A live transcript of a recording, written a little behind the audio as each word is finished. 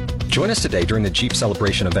Join us today during the Jeep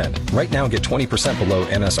Celebration event. Right now, get 20% below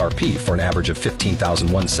MSRP for an average of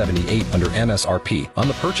 $15,178 under MSRP on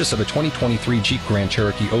the purchase of a 2023 Jeep Grand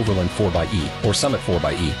Cherokee Overland 4xE or Summit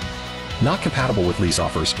 4xE. Not compatible with lease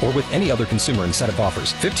offers or with any other consumer incentive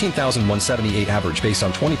offers. $15,178 average based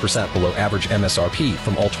on 20% below average MSRP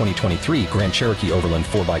from all 2023 Grand Cherokee Overland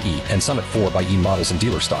 4xE and Summit 4xE models in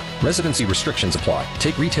dealer stock. Residency restrictions apply.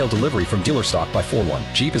 Take retail delivery from dealer stock by 4/1.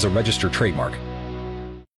 Jeep is a registered trademark.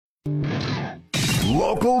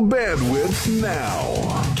 Local bandwidth now.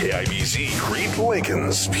 KIBZ Crete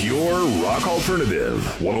Lincoln's Pure Rock Alternative.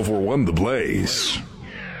 1041 The Blaze.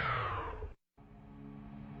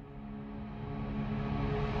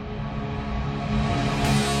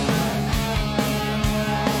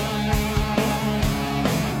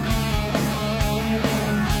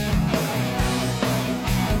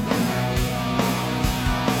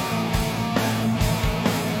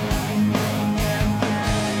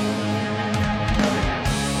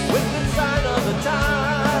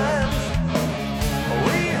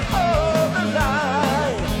 We hold the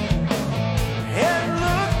line.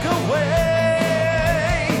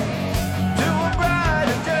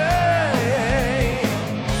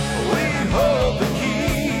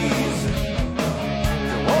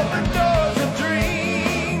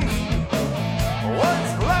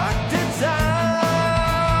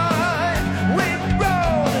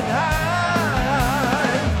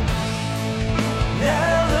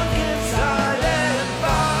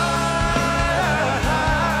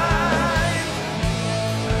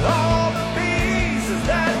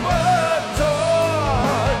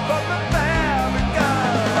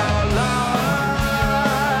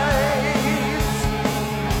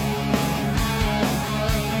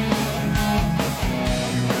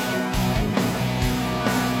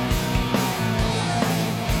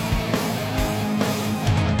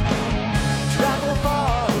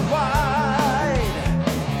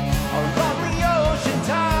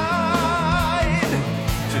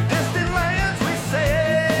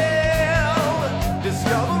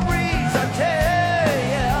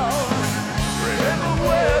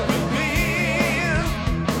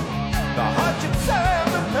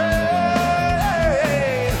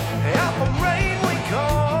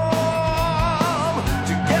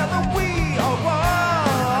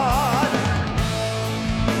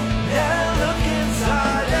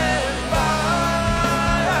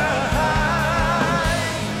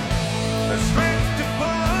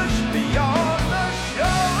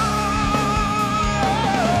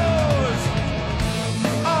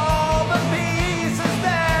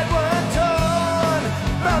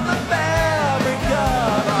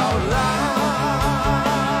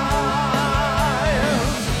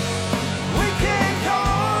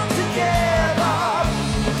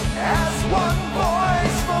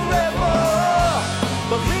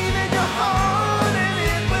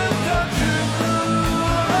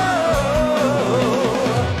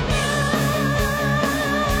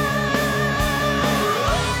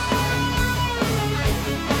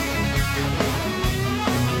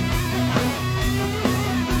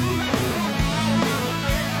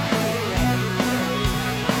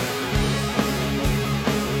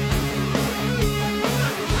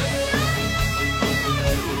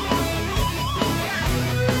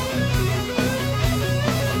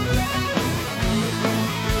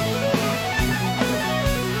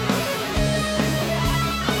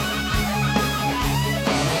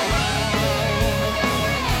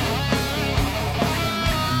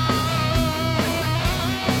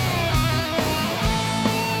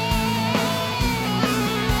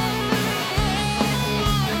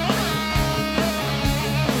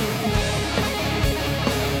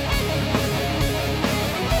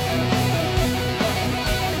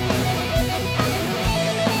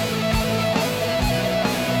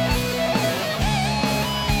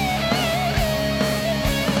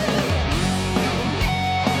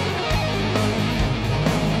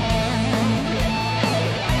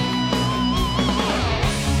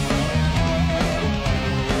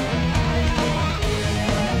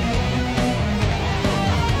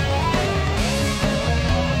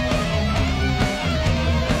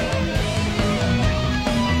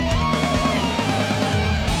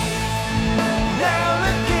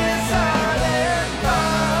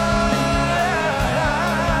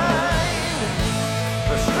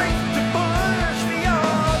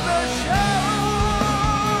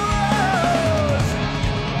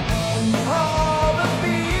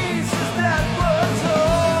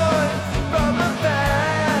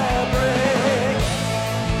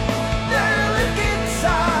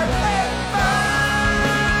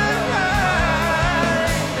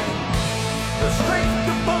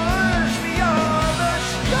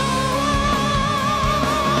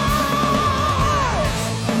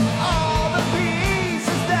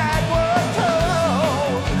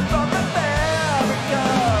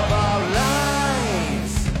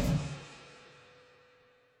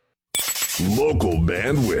 Local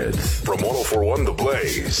bandwidth from 1041 The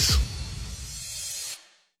Blaze.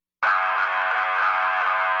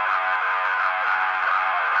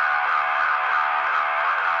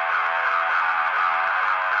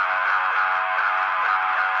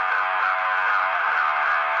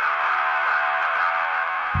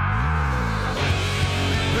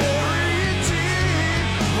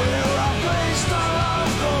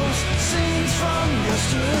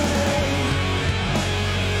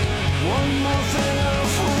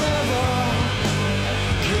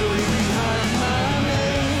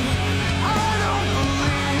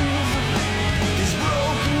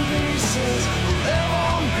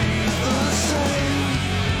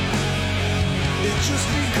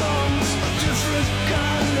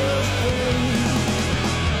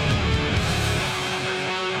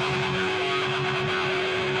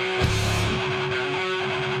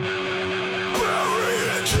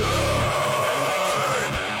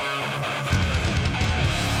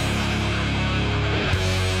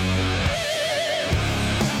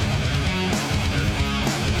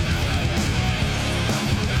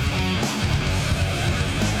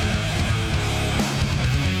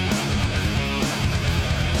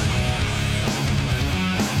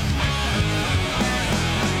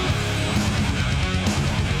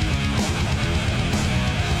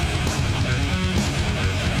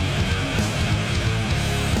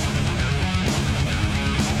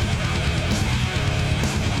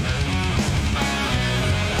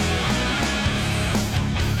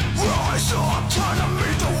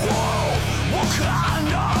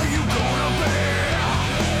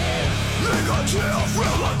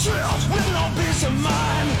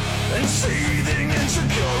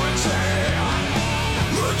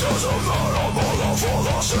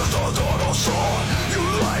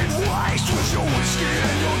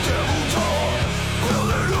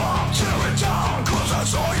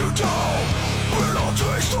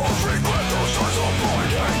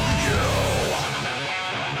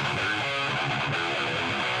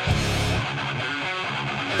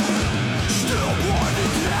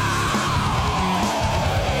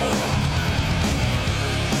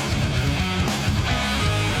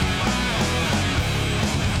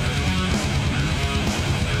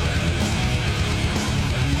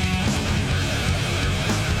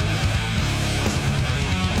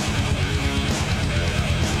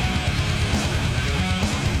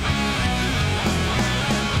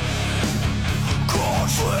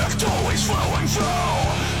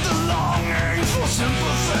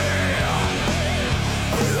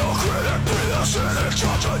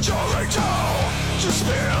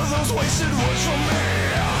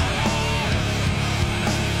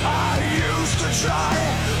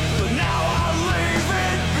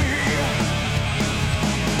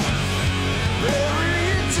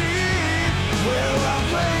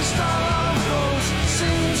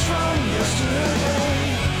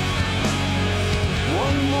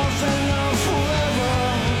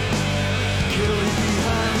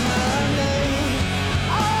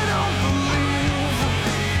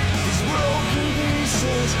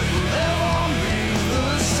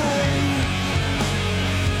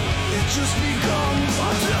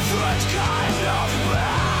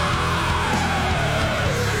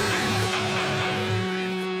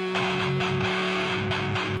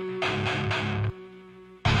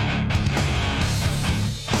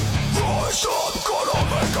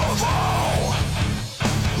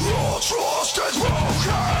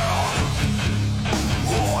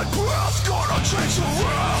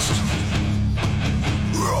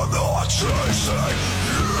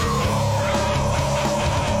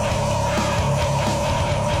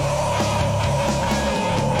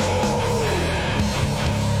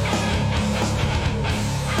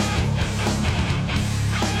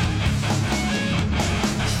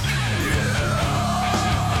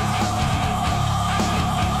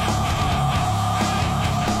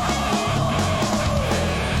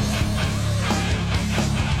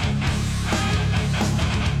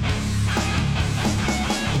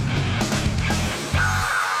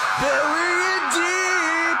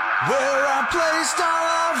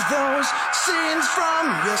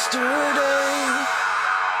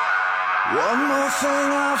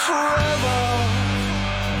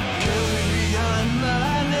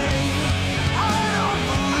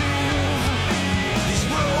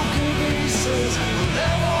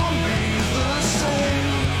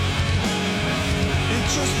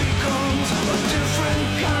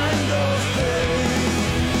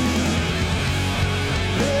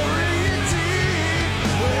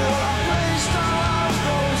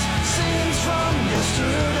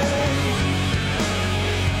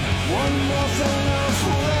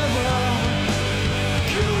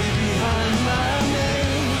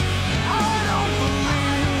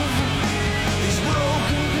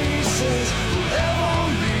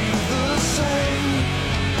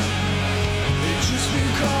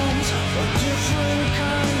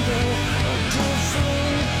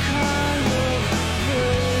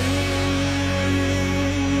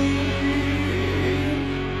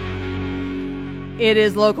 It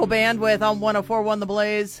is Local Bandwidth on 104.1 The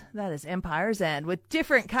Blaze. That is Empire's End with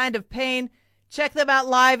Different Kind of Pain. Check them out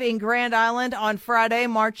live in Grand Island on Friday,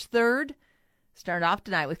 March 3rd. Starting off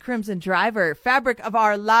tonight with Crimson Driver, Fabric of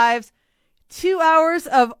Our Lives. 2 hours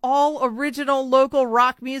of all original local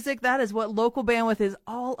rock music. That is what Local Bandwidth is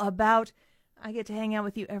all about. I get to hang out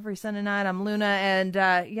with you every Sunday night. I'm Luna, and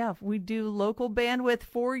we do Local Bandwidth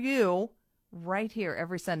for you right here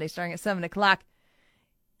every Sunday starting at 7 o'clock.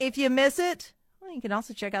 If you miss it, well, you can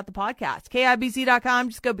also check out the podcast. KIBZ.com.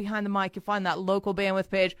 Just go behind the mic. You'll find that Local Bandwidth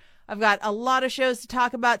page. I've got a lot of shows to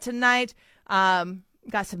talk about tonight.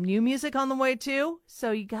 Got some new music on the way, too. So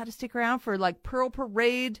you got to stick around for like Pearl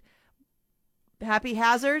Parade, Happy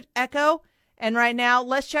Hazard, Echo. And right now,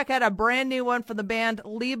 let's check out a brand new one from the band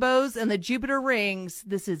Lebos and the Jupiter Rings.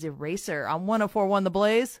 This is Eraser on 104.1 The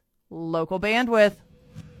Blaze. Local Bandwidth.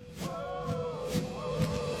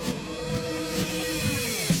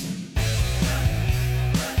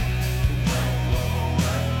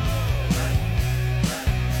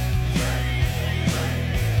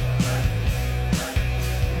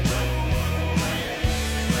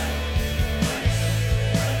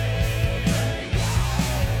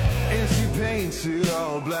 Paints it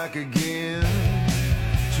all black again,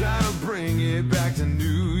 trying to bring it back to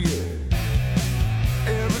New York.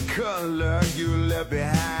 Every color you left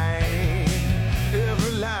behind,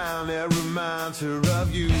 every line that reminds her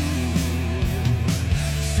of you.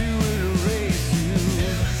 She will erase you.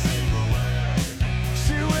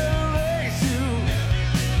 She will erase you.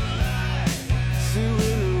 She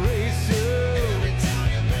will erase you.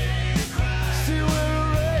 She will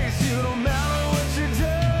erase you no matter what you do.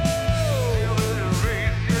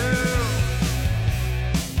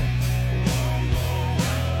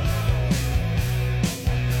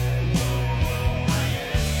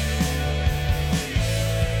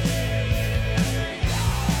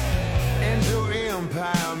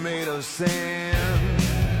 Empire made of sand,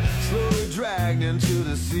 slowly dragged into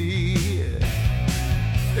the sea.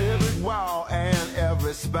 Every wall and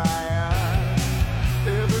every spire,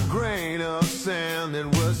 every grain of sand that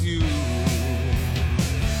was you.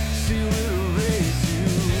 She will erase you.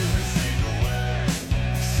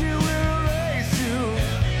 She will erase you.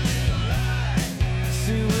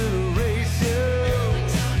 She will erase you.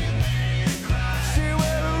 She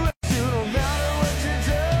will erase you no matter what you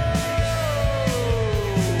do.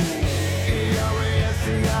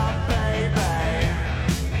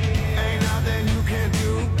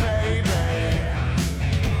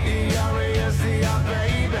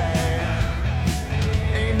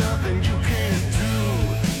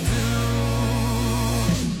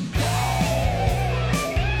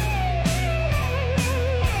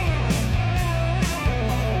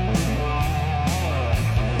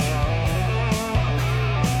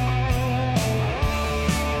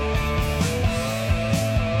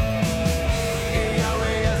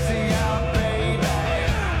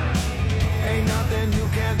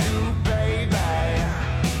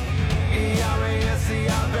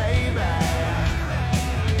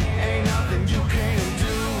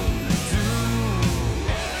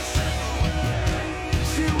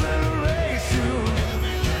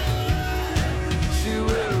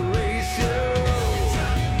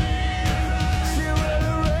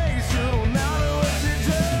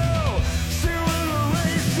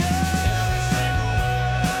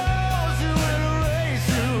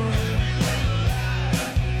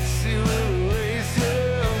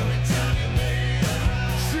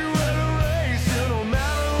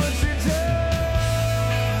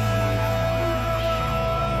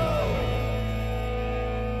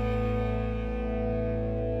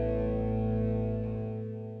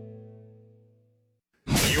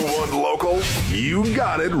 You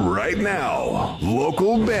got it right now.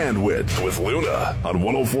 Local Bandwidth with Luna on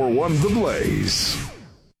 104.1 The Blaze.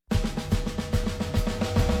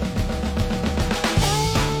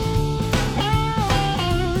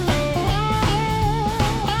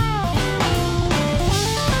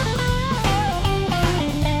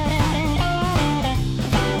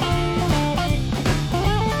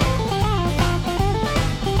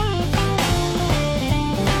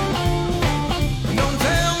 Don't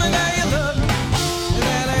tell me that you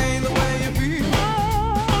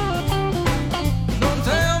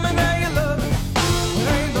love me.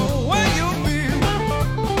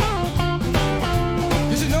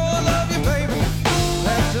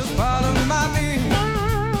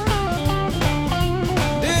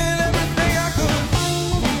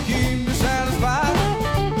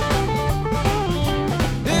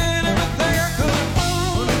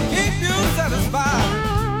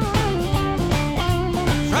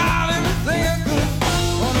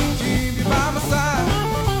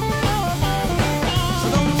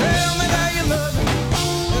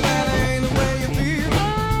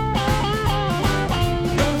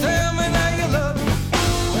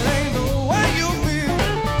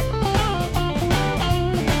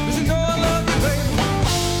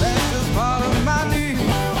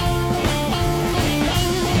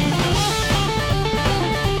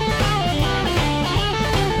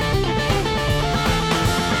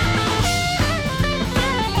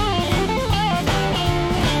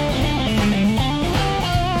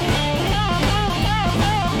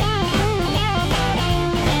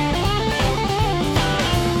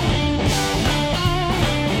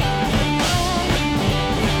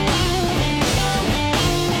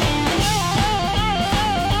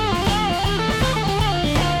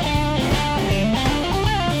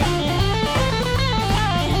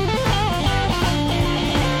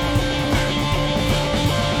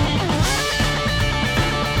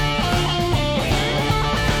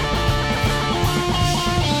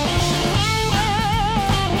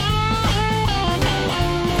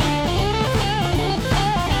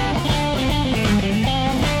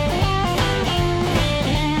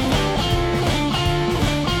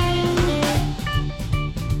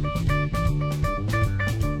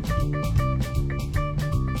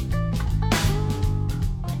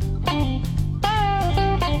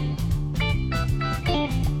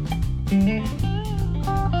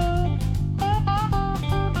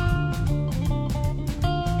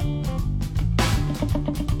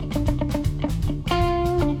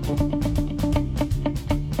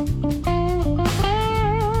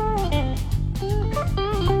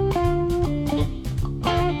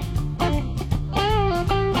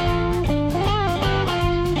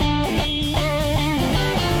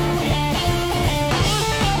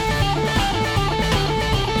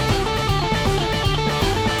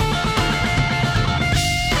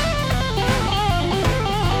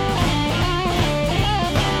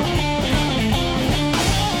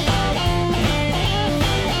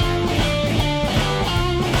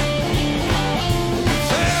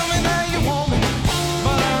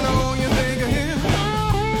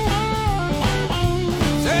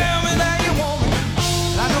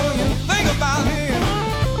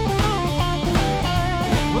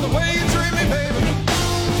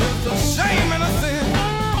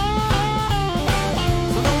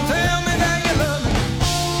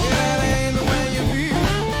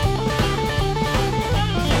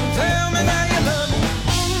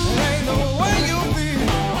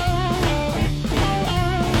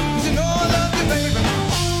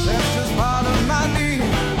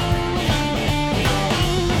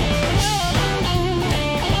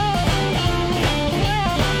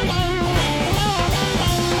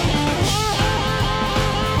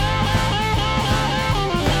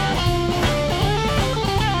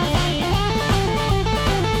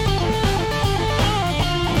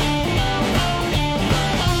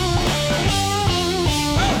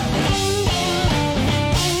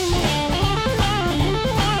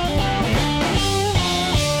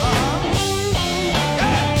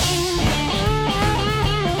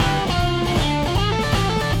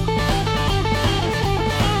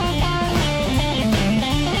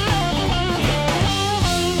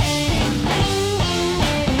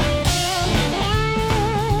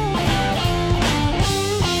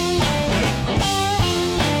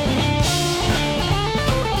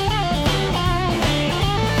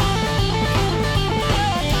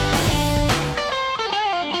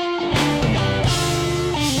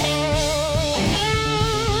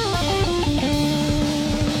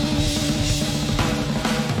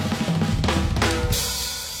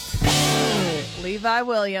 Levi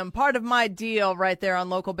William, part of my deal right there on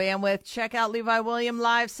Local Bandwidth. Check out Levi William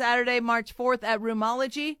live Saturday, March 4th at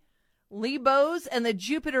Roomology. Lee Bowes and the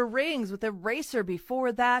Jupiter Rings with Eraser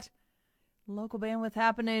before that. Local Bandwidth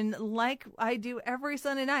happening like I do every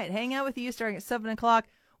Sunday night. Hang out with you starting at 7 o'clock.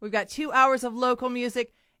 We've got 2 hours of local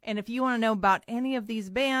music. And if you want to know about any of these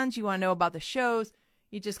bands, you want to know about the shows,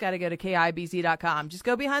 you just got to go to KIBZ.com. Just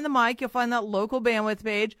go behind the mic. You'll find that Local Bandwidth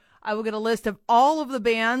page. I will get a list of all of the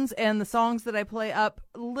bands and the songs that I play up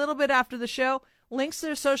a little bit after the show. Links to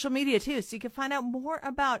their social media, too, so you can find out more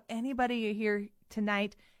about anybody you hear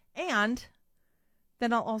tonight. And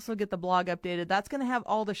then I'll also get the blog updated. That's going to have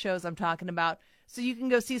all the shows I'm talking about. So you can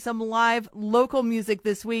go see some live local music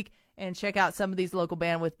this week and check out some of these Local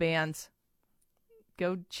Bandwidth bands.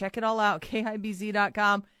 Go check it all out,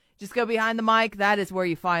 KIBZ.com. Just go behind the mic. That is where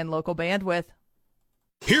you find Local Bandwidth.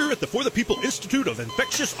 Here at the For the People Institute of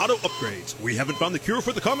Infectious Auto Upgrades, we haven't found the cure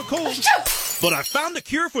for the common cold, but I found the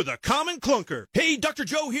cure for the common clunker. Hey, Dr.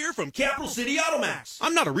 Joe here from Capital City Automax.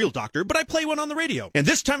 I'm not a real doctor, but I play one on the radio. And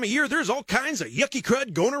this time of year, there's all kinds of yucky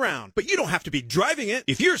crud going around. But you don't have to be driving it.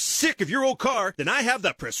 If you're sick of your old car, then I have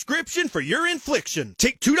the prescription for your infliction.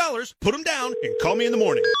 Take $2, put them down, and call me in the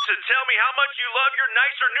morning. To tell me how much you love your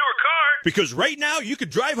nicer, newer car. Because right now, you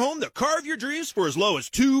could drive home the car of your dreams for as low as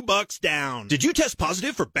 $2 down. Did you test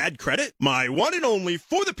positive for bad credit? My one and only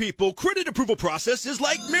For the People credit approval process is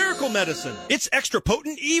like miracle medicine. It's extra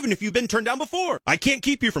potent even if you've been turned down before. I can't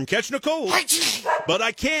keep you from catching a cold, but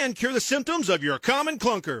I can cure the symptoms of your common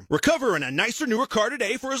clunker. Recover in a nicer, newer car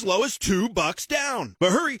today for as low as $2 down.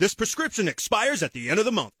 But hurry, this prescription expires at the end of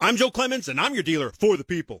the month. I'm Joe Clemens, and I'm your dealer For the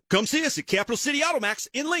People. Come see us at Capital City Automax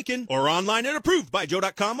in Lincoln or online at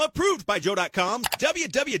approvedbyjoe.com, approvedbyjoe.com,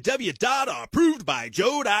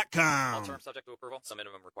 www.approvedbyjoe.com. All terms subject to approval. Some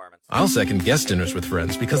minimum requirements. I'll second guest dinners with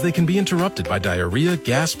friends because they can be interrupted by diarrhea,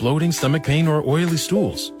 gas, bloating, stomach pain, or oily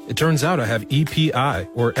stools. It turns out I have EPI,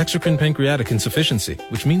 or exocrine pancreatic insufficiency,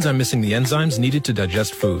 which means I'm missing the enzymes needed to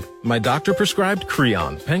digest food. My doctor prescribed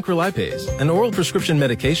Creon, pancrelipase, an oral prescription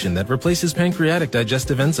medication that replaces pancreatic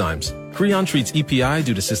digestive enzymes. Creon treats EPI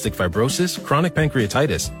due to cystic fibrosis, chronic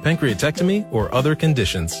pancreatitis, pancreatectomy, or other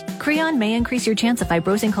conditions. Creon may increase your chance of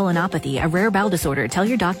fibrosing colonopathy, a rare bowel disorder. Tell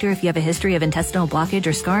your doctor if you have a history of intestinal blockage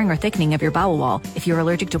or scarring or thickening of your bowel wall, if you're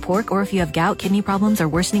allergic to pork, or if you have gout, kidney problems, or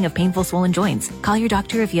worsening of painful swollen joints. Call your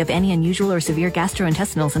doctor if you have any unusual or severe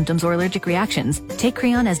gastrointestinal symptoms or allergic reactions. Take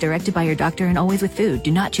Creon as directed by your doctor and always with food.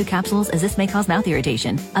 Do not chew capsules as this may cause mouth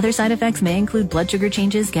irritation. Other side effects may include blood sugar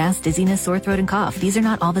changes, gas, dizziness, sore throat, and cough. These are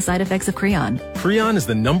not all the side effects of Creon. Creon is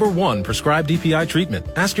the #1 prescribed EPI treatment.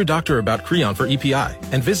 Ask your doctor about Creon for EPI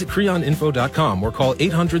and visit creoninfo.com or call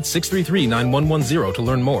 800-633-9110 to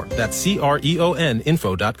learn more. That's CREON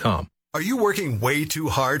info.com. Are you working way too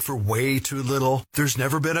hard for way too little? There's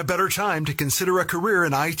never been a better time to consider a career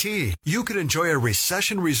in IT. You could enjoy a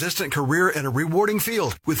recession-resistant career in a rewarding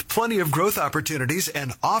field with plenty of growth opportunities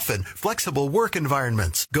and often flexible work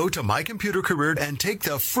environments. Go to My Computer Career and take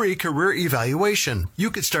the free career evaluation.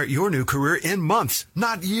 You could start your new career in months,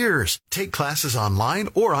 not years. Take classes online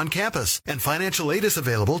or on campus, and financial aid is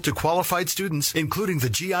available to qualified students, including the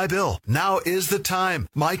GI Bill. Now is the time.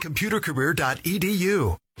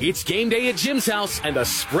 mycomputercareer.edu. It's game day at Jim's house, and the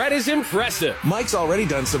spread is impressive. Mike's already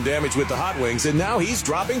done some damage with the hot wings, and now he's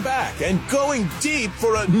dropping back and going deep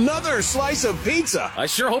for another slice of pizza. I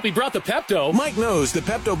sure hope he brought the Pepto. Mike knows the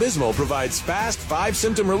Pepto-Bismol provides fast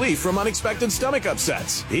 5-symptom relief from unexpected stomach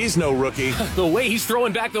upsets. He's no rookie. The way he's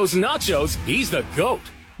throwing back those nachos, he's the GOAT.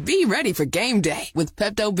 Be ready for game day with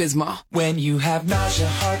Pepto-Bismol. When you have nausea,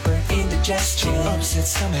 heartburn, indigestion, upset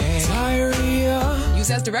stomach, diarrhea. Use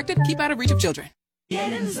as directed. Keep out of reach of children.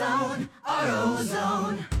 Get in the zone,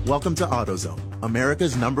 AutoZone. Welcome to AutoZone,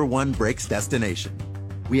 America's #1 brakes destination.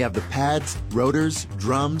 We have the pads, rotors,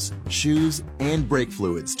 drums, shoes, and brake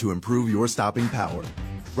fluids to improve your stopping power.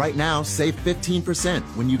 Right now, save 15%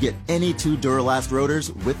 when you get any 2 Duralast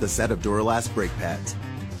rotors with a set of Duralast brake pads.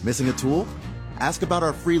 Missing a tool? Ask about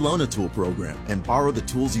our free Loan-A-Tool program and borrow the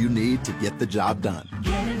tools you need to get the job done.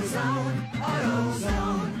 Get in the zone,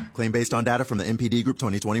 AutoZone. Claim based on data from the MPD Group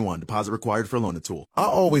 2021. Deposit required for Loan-A-Tool. I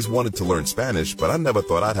always wanted to learn Spanish, but I never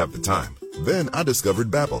thought I'd have the time. Then I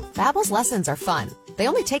discovered Babbel. Babbel's lessons are fun. They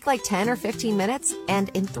only take like 10 or 15 minutes, and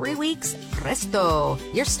in 3 weeks, presto,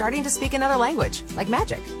 you're starting to speak another language, like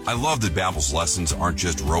magic. I love that Babbel's lessons aren't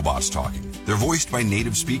just robots talking. They're voiced by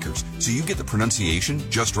native speakers, so you get the pronunciation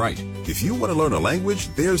just right. If you want to learn a language,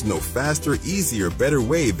 there's no faster, easier, better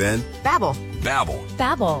way than Babbel. Babbel.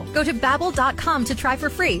 Babbel. Go to Babbel.com to try for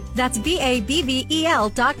free. That's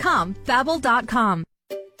BABBEL.com. Babbel.com.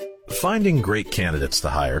 Finding great candidates to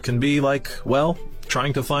hire can be like, well,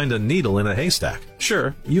 trying to find a needle in a haystack.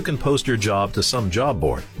 Sure, you can post your job to some job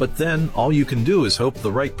board, but then all you can do is hope the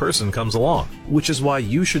right person comes along, which is why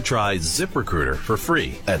you should try ZipRecruiter for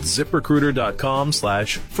free at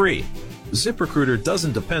ZipRecruiter.com/free. ZipRecruiter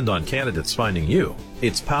doesn't depend on candidates finding you.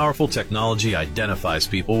 Its powerful technology identifies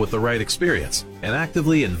people with the right experience and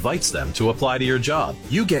actively invites them to apply to your job.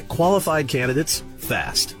 You get qualified candidates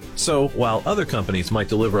fast. So while other companies might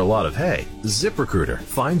deliver a lot of hay, ZipRecruiter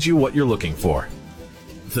finds you what you're looking for.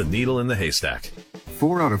 The needle in the haystack.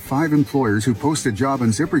 4 out of 5 employers who post a job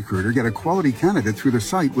on ZipRecruiter get a quality candidate through the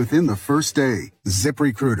site within the first day.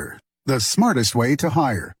 ZipRecruiter, the smartest way to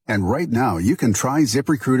hire. And right now, you can try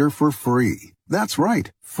ZipRecruiter for free. That's right,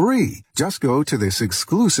 free. Just go to this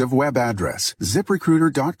exclusive web address,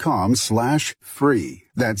 ZipRecruiter.com/free.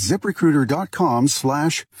 That's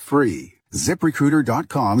ZipRecruiter.com/free.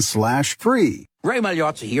 ZipRecruiter.com/free. Ray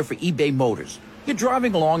Magliozzi here for eBay Motors. You're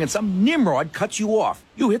driving along and some nimrod cuts you off.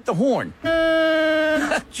 You hit the horn.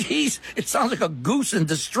 Jeez, it sounds like a goose in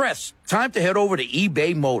distress. Time to head over to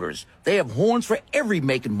eBay Motors. They have horns for every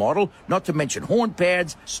make and model, not to mention horn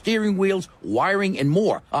pads, steering wheels, wiring, and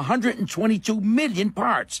more. 122 million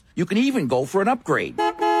parts. You can even go for an upgrade.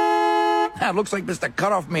 Now, looks like Mr.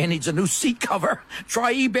 Cutoff Man needs a new seat cover.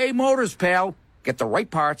 Try eBay Motors, pal. Get the right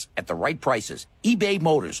parts at the right prices. eBay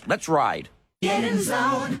Motors. Let's ride. Get in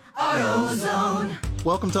zone, AutoZone.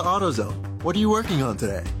 Welcome to AutoZone. What are you working on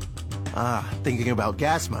today? Thinking about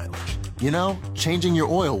gas mileage. You know, changing your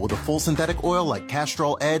oil with a full synthetic oil like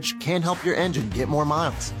Castrol Edge can help your engine get more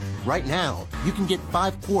miles. Right now, you can get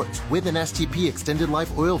 5 quarts with an STP extended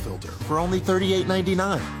life oil filter for only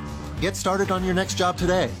 $38.99. Get started on your next job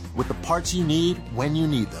today with the parts you need when you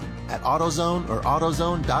need them at AutoZone or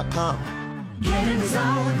AutoZone.com. Get in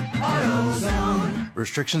zone, AutoZone.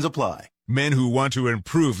 Restrictions apply. Men who want to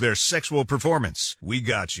improve their sexual performance, we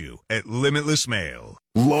got you at Limitless Male.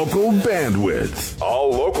 Local bandwidth.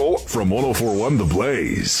 All local from 104.1 The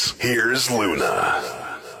Blaze. Here's Luna.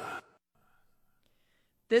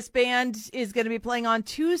 This band is going to be playing on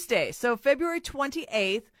Tuesday. So February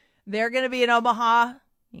 28th, they're going to be in Omaha.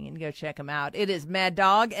 You can go check them out. It is Mad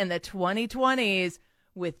Dog and the 2020s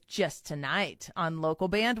with Just Tonight on Local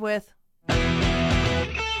Bandwidth.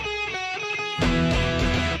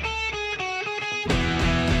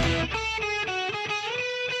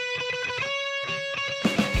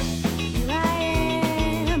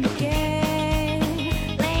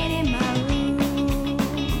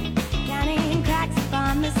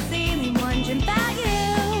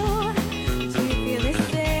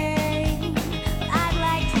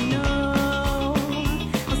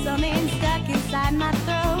 Inside my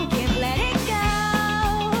throat, can't let it go.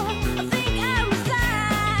 I think I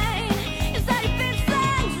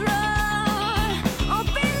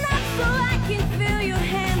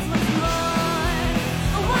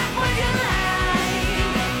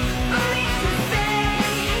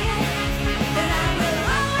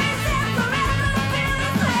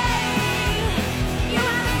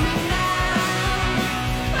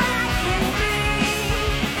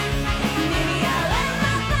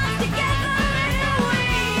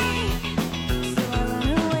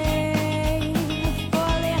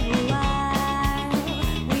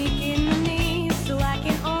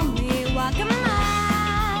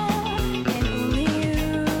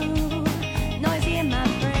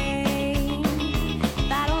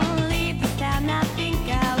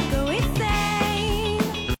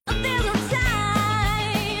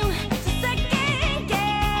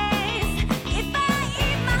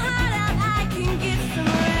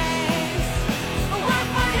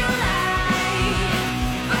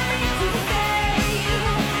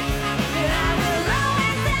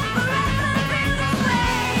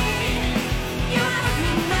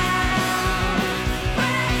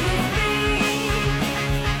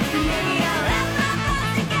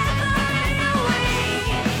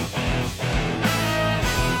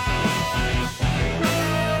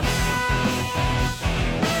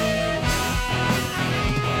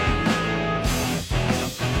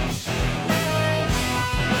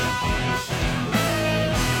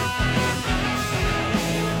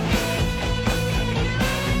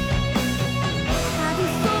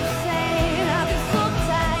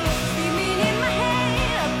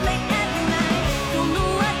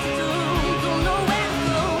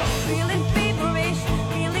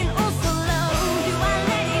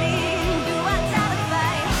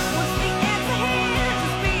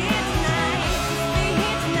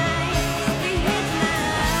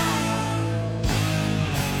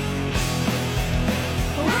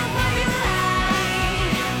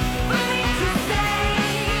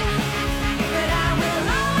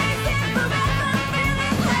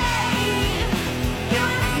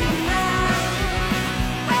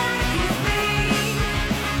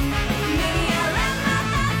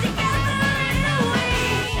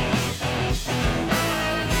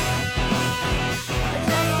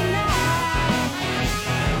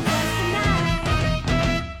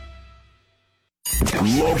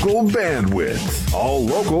Local Bandwidth. All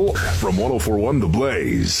local from 104.1 The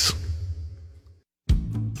Blaze.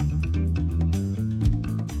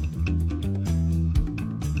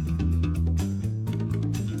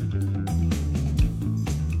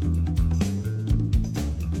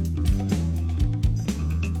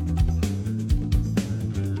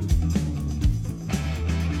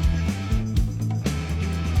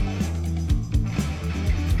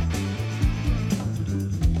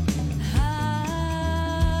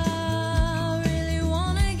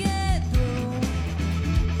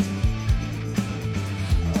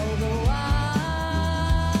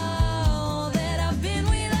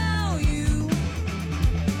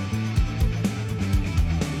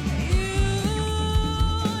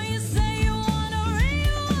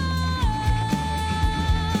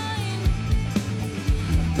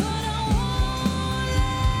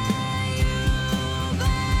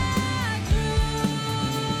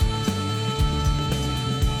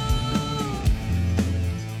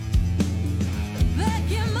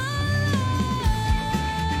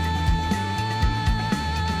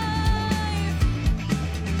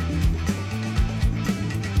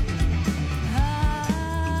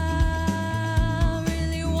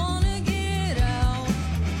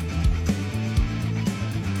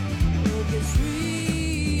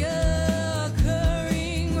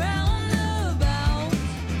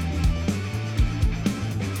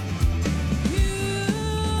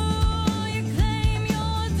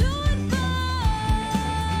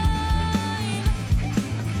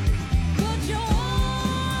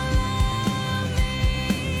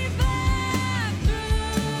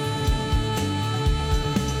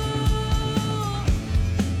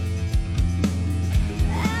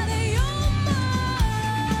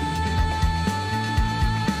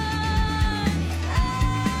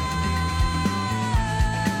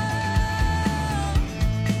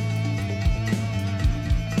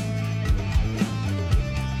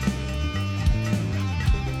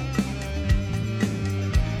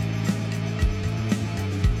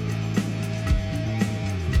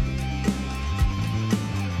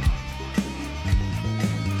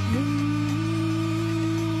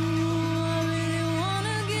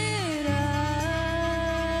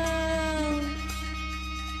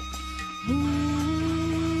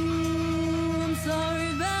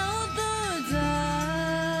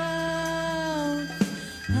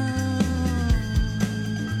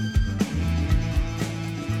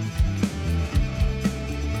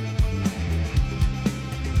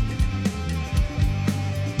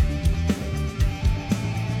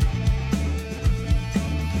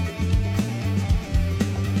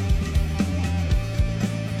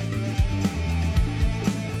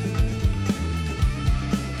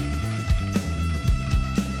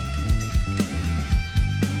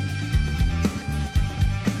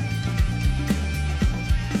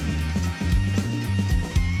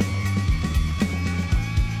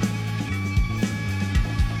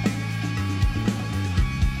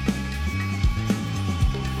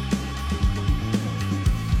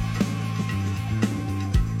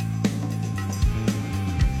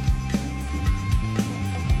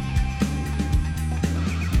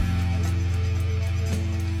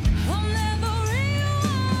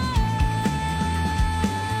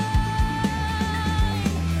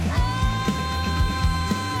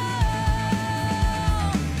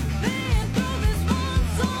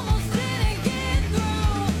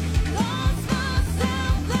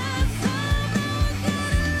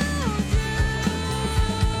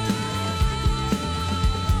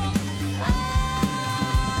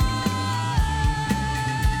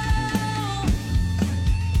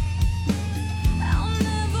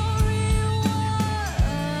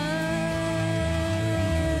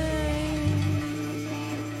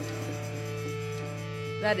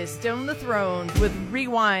 That is Stone the Throne with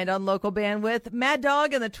Rewind on Local Bandwidth. Mad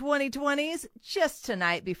Dog in the 2020s just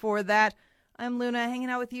tonight. Before that, I'm Luna, hanging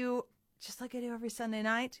out with you just like I do every Sunday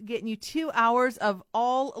night, getting you 2 hours of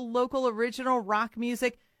all local original rock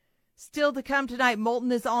music. Still to come tonight,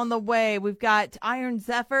 Molten is on the way. We've got Iron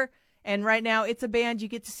Zephyr, and right now it's a band you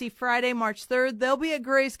get to see Friday, March 3rd. They'll be at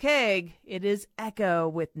Gray's Keg. It is Echo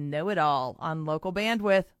with Know It All on Local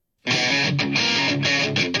Bandwidth.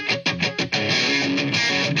 I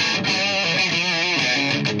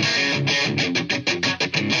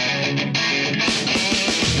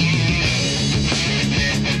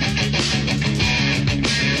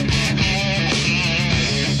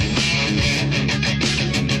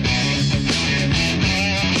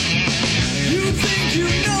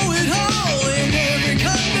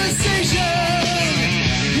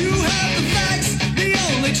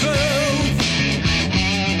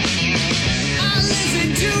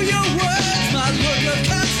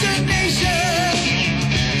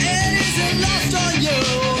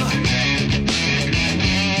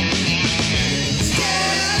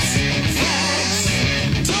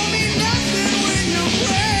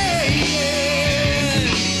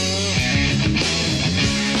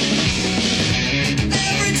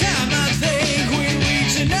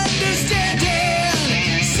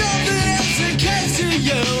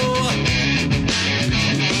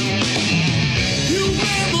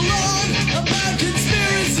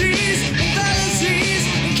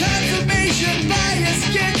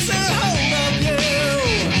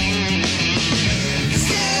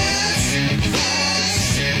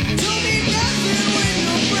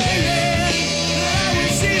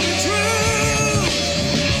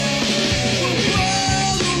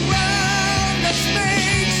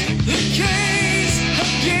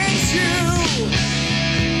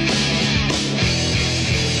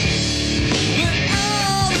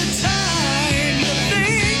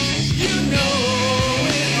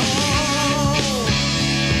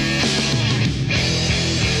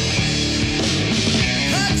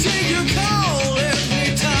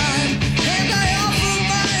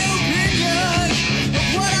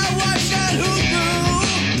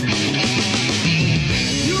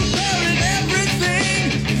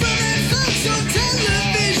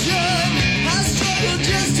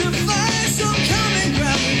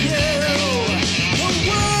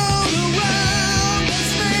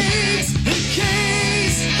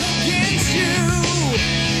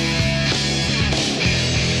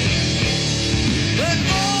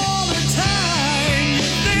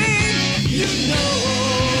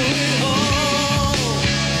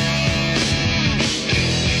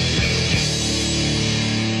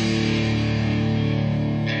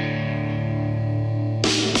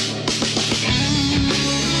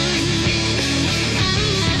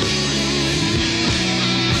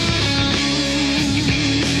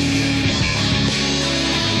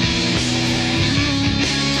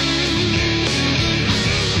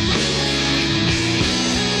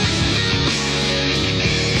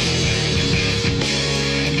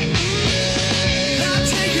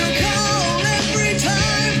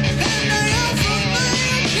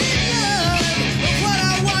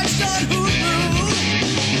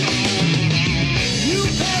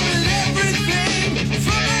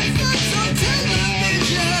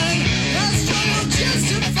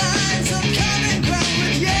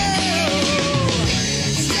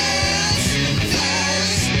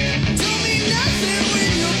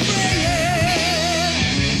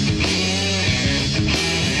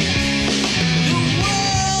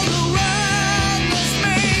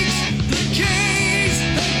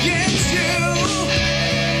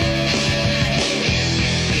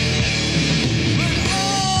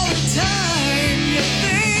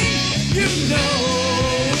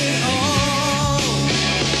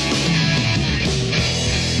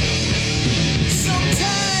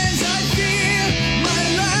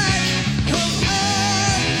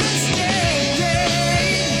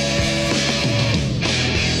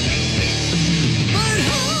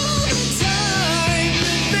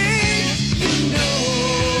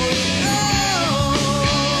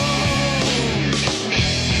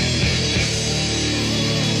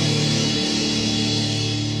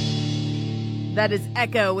That is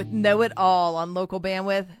Echo with Know It All on Local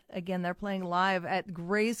Bandwidth. Again, they're playing live at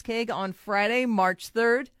Gray's Keg on Friday, March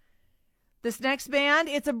 3rd. This next band,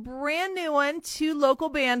 it's a brand new one to Local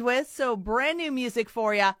Bandwidth, so brand new music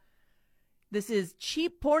for you. This is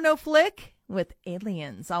Cheap Porno Flick with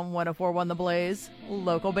Aliens on 104.1 The Blaze,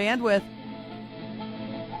 Local Bandwidth.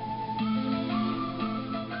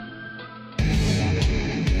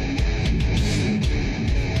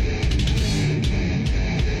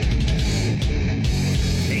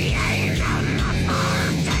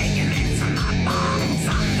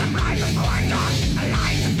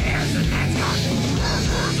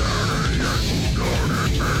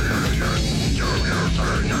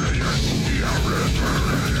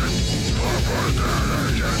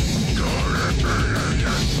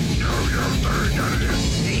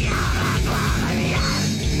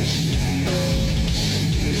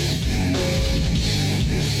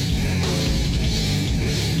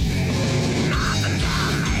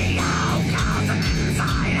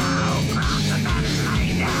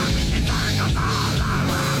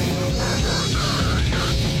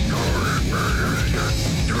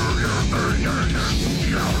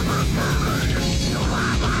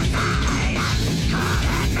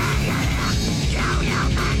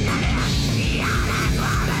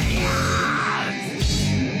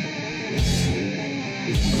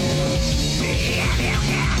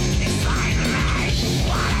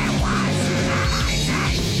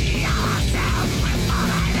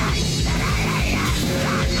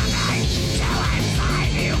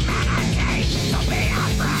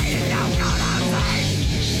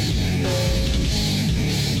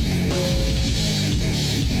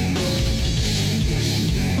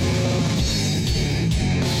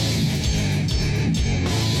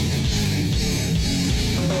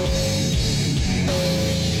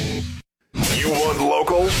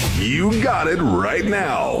 You got it right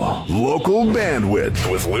now. Local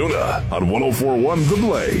Bandwidth with Luna on 104.1 The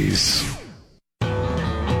Blaze.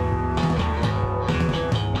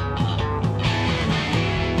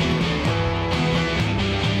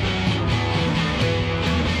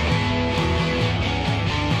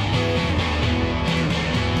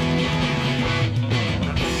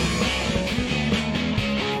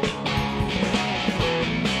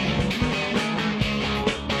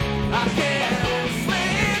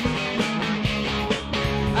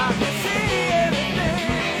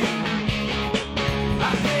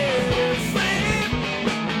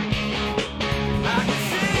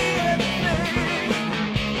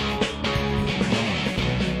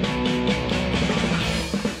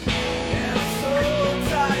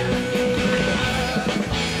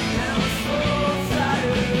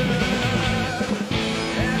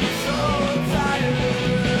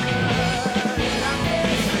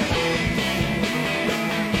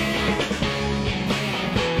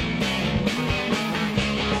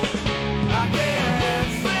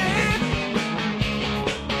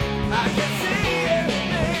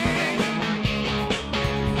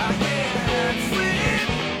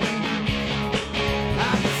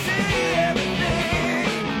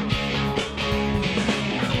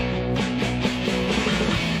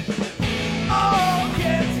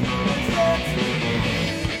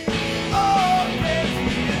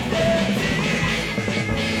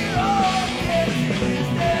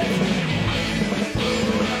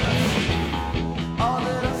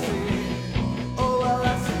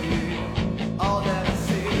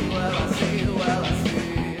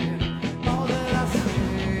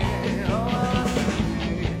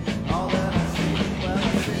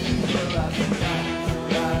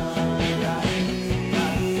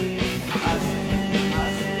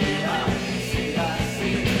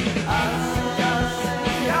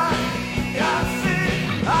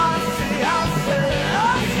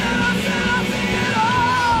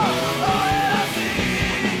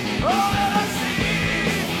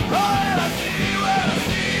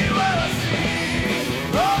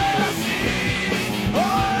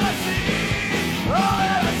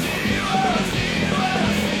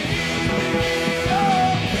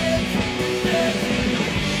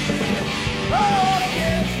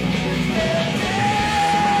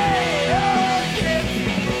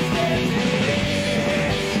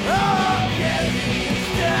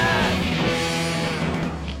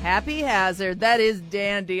 Happy Hazard. That is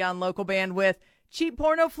dandy on Local Bandwidth. Cheap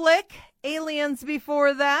Porno Flick, Aliens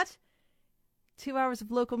before that. 2 hours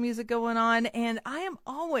of local music going on, and I am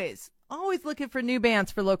always looking for new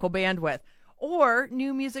bands for Local Bandwidth or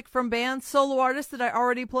new music from bands, solo artists that I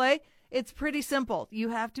already play. It's pretty simple. You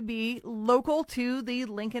have to be local to the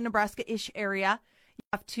Lincoln, Nebraska-ish area. You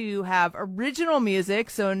have to have original music,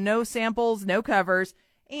 so no samples, no covers,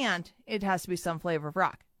 and it has to be some flavor of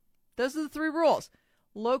rock. Those are the 3 rules.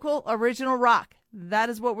 Local, original, rock. That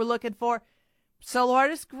is what we're looking for. Solo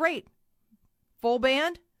artist, great. Full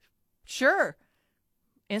band, sure.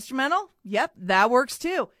 Instrumental, yep, that works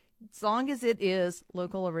too. As long as it is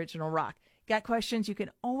local, original, rock. Got questions? You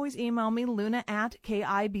can always email me,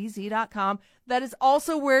 luna@kibz.com. That is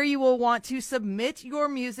also where you will want to submit your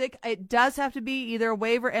music. It does have to be either a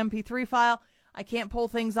WAV or MP3 file. I can't pull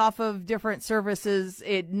things off of different services.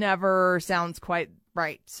 It never sounds quite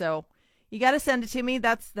right. So you got to send it to me.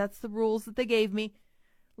 That's the rules that they gave me.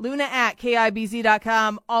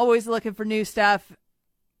 Luna@kibz.com. Always looking for new stuff.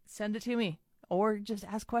 Send it to me or just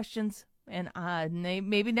ask questions. And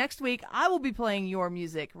maybe next week I will be playing your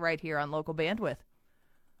music right here on Local Bandwidth.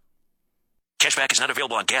 Cashback is not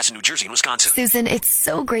available on gas in New Jersey and Wisconsin. Susan, it's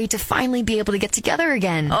so great to finally be able to get together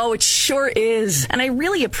again. Oh, it sure is. And I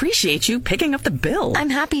really appreciate you picking up the bill.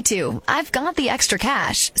 I'm happy to. I've got the extra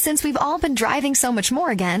cash. Since we've all been driving so much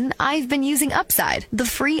more again, I've been using Upside, the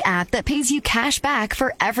free app that pays you cash back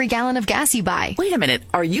for every gallon of gas you buy. Wait a minute.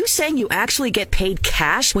 Are you saying you actually get paid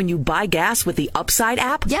cash when you buy gas with the Upside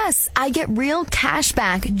app? Yes, I get real cash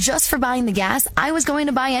back just for buying the gas I was going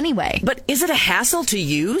to buy anyway. But is it a hassle to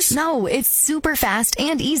use? No, it's super fast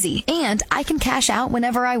and easy, and I can cash out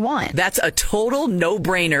whenever I want. That's a total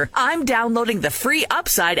no-brainer. I'm downloading the free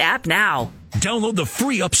Upside app now. Download the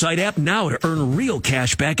free Upside app now to earn real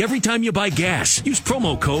cash back every time you buy gas. Use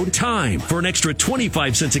promo code TIME for an extra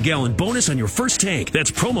 25 cents a gallon bonus on your first tank.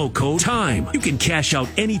 That's promo code TIME. You can cash out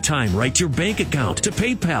anytime right to your bank account, to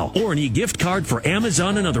PayPal, or an e-gift card for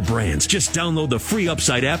Amazon and other brands. Just download the free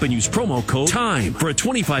Upside app and use promo code TIME for a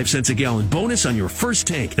 25 cents a gallon bonus on your first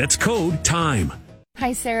tank. That's code TIME.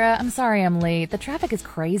 Hi, Sarah. I'm sorry I'm late. The traffic is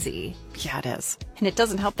crazy. Yeah, it is. And it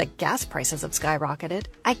doesn't help that gas prices have skyrocketed.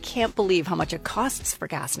 I can't believe how much it costs for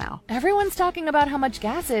gas now. Everyone's talking about how much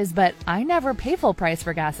gas is, but I never pay full price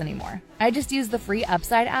for gas anymore. I just use the free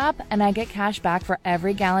Upside app, and I get cash back for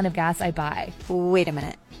every gallon of gas I buy. Wait a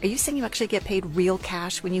minute. Are you saying you actually get paid real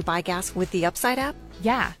cash when you buy gas with the Upside app?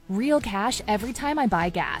 Yeah, real cash every time I buy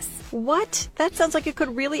gas. What? That sounds like it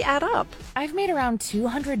could really add up. I've made around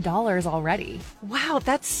 $200 already. Wow,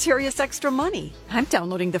 that's serious extra money. I'm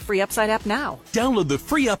downloading the free Upside app now. Download the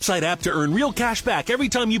free Upside app to earn real cash back every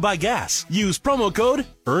time you buy gas. Use promo code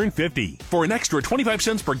EARN50 for an extra 25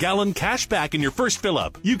 cents per gallon cash back in your first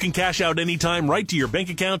fill-up. You can cash out anytime right to your bank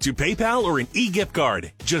account, to PayPal, or an e-gift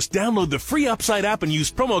card. Just download the free Upside app and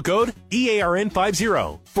use promo code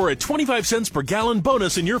EARN50 for a 25 cents per gallon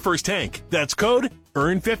bonus in your first tank. That's code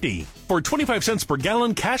EARN50 for 25 cents per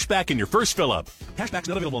gallon cash back in your first fill-up. Cashback's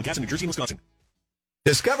not available in gas in New Jersey and Wisconsin.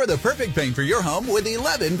 Discover the perfect paint for your home with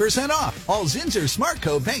 11% off all Zinsser Smart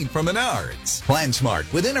Coat paint from Menards. Plan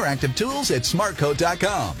smart with interactive tools at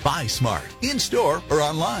smartcoat.com. Buy smart in-store or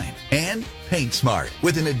online. And paint smart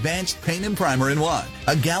with an advanced paint and primer in one.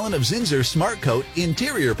 A gallon of Zinsser Smart Coat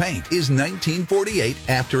interior paint is $19.48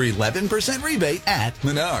 after 11% rebate at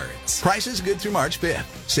Menards. Prices good through March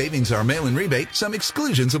 5th. Savings are mail-in rebate. Some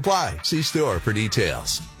exclusions apply. See store for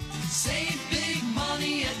details. Save big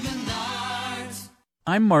money at Menards.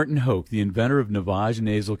 I'm Martin Hoke, the inventor of Navage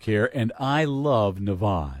Nasal Care, and I love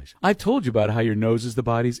Navage. I've told you about how your nose is the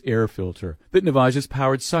body's air filter, that Navage's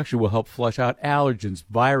powered suction will help flush out allergens,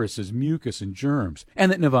 viruses, mucus, and germs,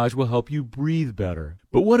 and that Navage will help you breathe better.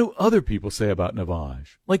 But what do other people say about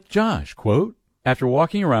Navage? Like Josh, quote, "After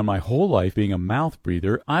walking around my whole life being a mouth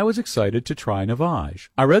breather, I was excited to try Navage.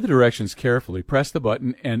 I read the directions carefully, pressed the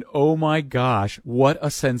button, and oh my gosh, what a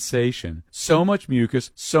sensation. So much mucus,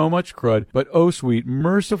 so much crud, but oh sweet,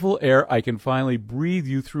 merciful air, I can finally breathe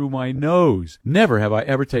you through my nose. Never have I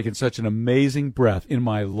ever taken such an amazing breath in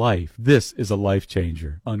my life. This is a life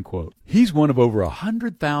changer," unquote. He's one of over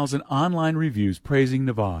 100,000 online reviews praising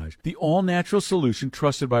Navage, the all-natural solution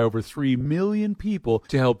trusted by over 3 million people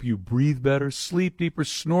to help you breathe better, sleep deeper,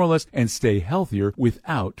 snore less, and stay healthier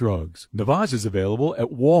without drugs. Navage is available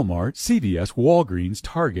at Walmart, CVS, Walgreens,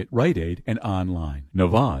 Target, Rite Aid, and online.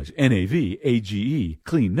 Navage, N-A-V-A-G-E,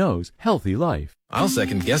 clean nose, healthy life. I'll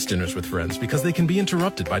second guest dinners with friends because they can be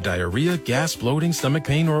interrupted by diarrhea, gas, bloating, stomach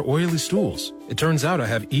pain, or oily stools. It turns out I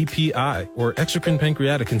have EPI, or exocrine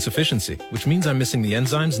pancreatic insufficiency, which means I'm missing the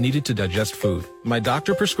enzymes needed to digest food. My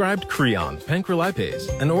doctor prescribed Creon, pancrelipase,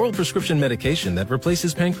 an oral prescription medication that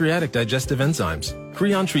replaces pancreatic digestive enzymes.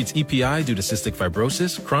 Creon treats EPI due to cystic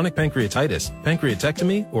fibrosis, chronic pancreatitis,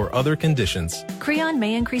 pancreatectomy, or other conditions. Creon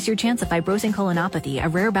may increase your chance of fibrosing colonopathy, a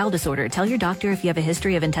rare bowel disorder. Tell your doctor if you have a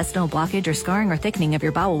history of intestinal blockage or scarring or thickening of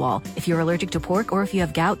your bowel wall, if you're allergic to pork, or if you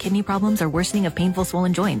have gout, kidney problems, or worsening of painful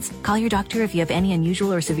swollen joints. Call your doctor if you have any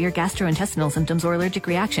unusual or severe gastrointestinal symptoms or allergic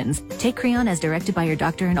reactions. Take Creon as directed by your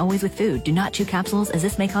doctor and always with food. Do not chew capsules as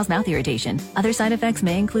this may cause mouth irritation. Other side effects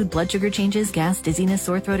may include blood sugar changes, gas, dizziness,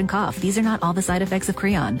 sore throat, and cough. These are not all the side effects of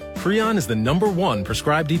Creon. Creon is the #1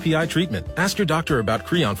 prescribed EPI treatment. Ask your doctor about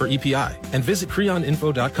Creon for EPI and visit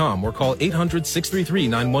creoninfo.com or call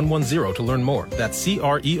 800-633-9110 to learn more. That's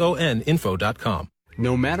CREON info.com.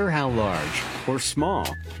 No matter how large or small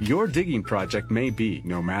your digging project may be,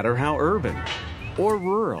 no matter how urban or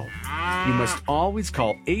rural, you must always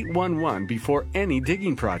call 811 before any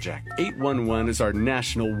digging project. 811 is our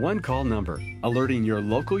national one-call number, alerting your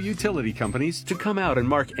local utility companies to come out and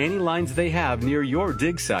mark any lines they have near your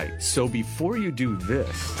dig site. So before you do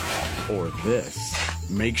this or this,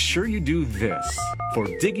 make sure you do this. For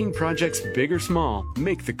digging projects big or small,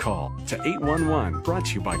 make the call to 811, brought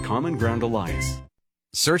to you by Common Ground Alliance.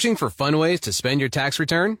 Searching for fun ways to spend your tax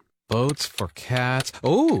return? Boats for cats.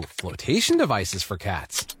 Oh, flotation devices for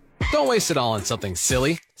cats. Don't waste it all on something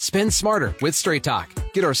silly. Spend smarter with Straight Talk.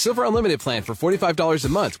 Get our Silver Unlimited plan for $45 a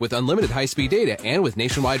month with unlimited high-speed data and with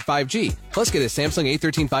nationwide 5G. Plus, get a Samsung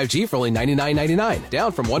A13 5G for only $99.99,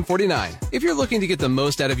 down from $149. If you're looking to get the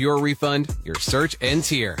most out of your refund, your search ends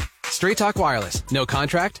here. Straight Talk Wireless. No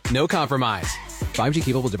contract, no compromise. 5G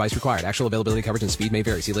capable device required. Actual availability, coverage, and speed may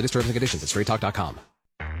vary. See latest terms and conditions at straighttalk.com.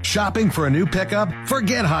 Shopping for a new pickup?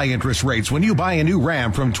 Forget high interest rates when you buy a new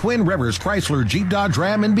Ram from Twin Rivers Chrysler Jeep Dodge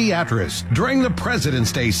Ram in Beatrice. During the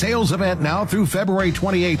President's Day sales event now through February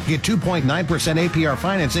 28th, get 2.9% APR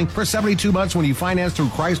financing for 72 months when you finance through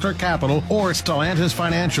Chrysler Capital or Stellantis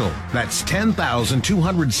Financial. That's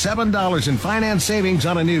 $10,207 in finance savings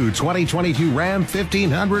on a new 2022 Ram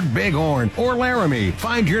 1500 Bighorn or Laramie.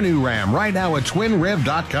 Find your new Ram right now at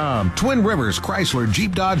twinriv.com. Twin Rivers Chrysler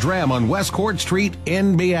Jeep Dodge Ram on West Court Street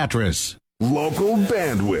in Beatrice. Local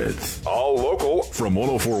bandwidth. All local from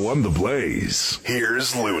 104.1 The Blaze.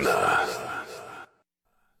 Here's Luna.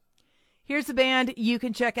 Here's a band you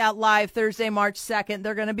can check out live Thursday, March 2nd.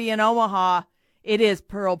 They're going to be in Omaha. It is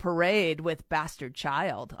Pearl Parade with Bastard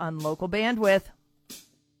Child on Local Bandwidth.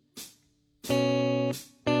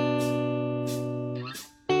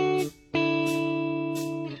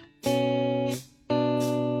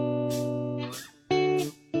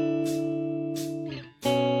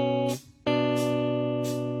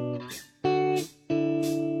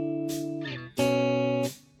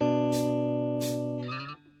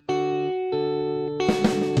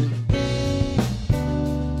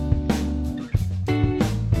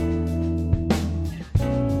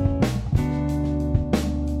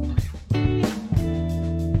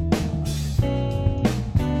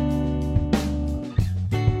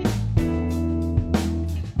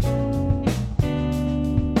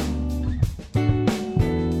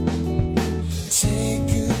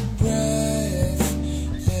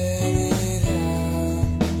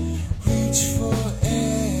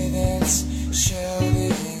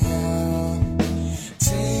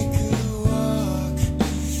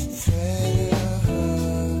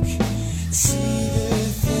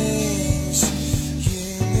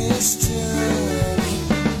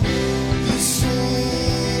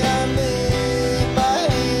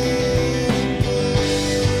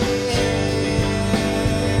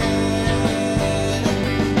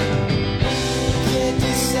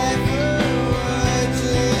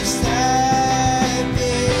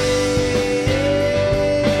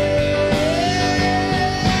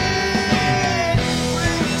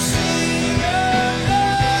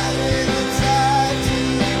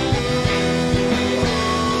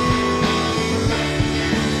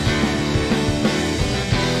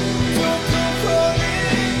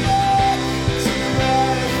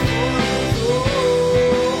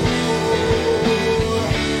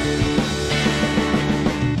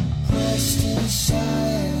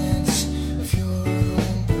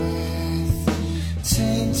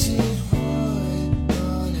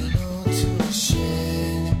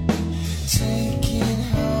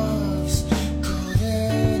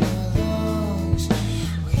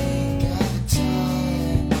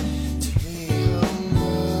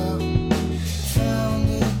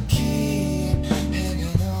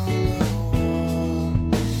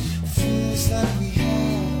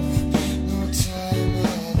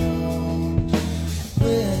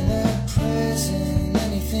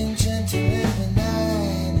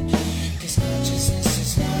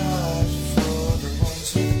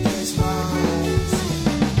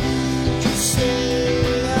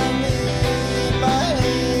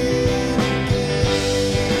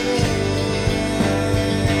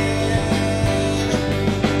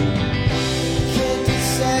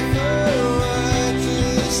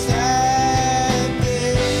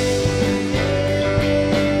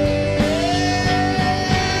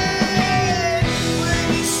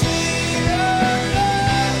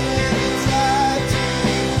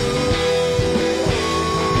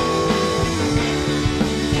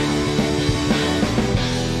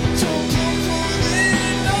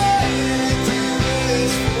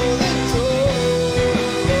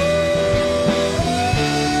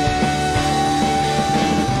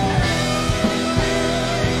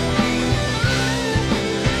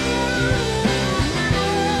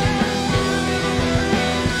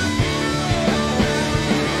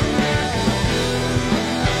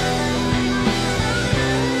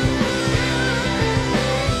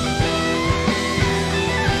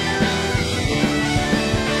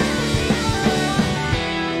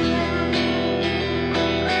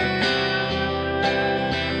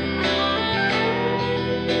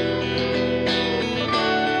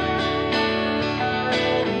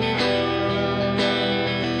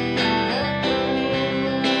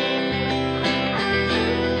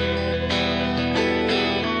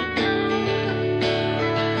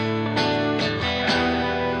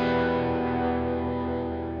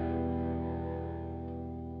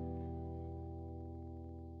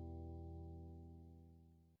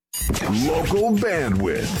 Local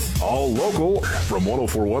bandwidth. All local from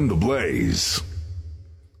 104.1 The Blaze.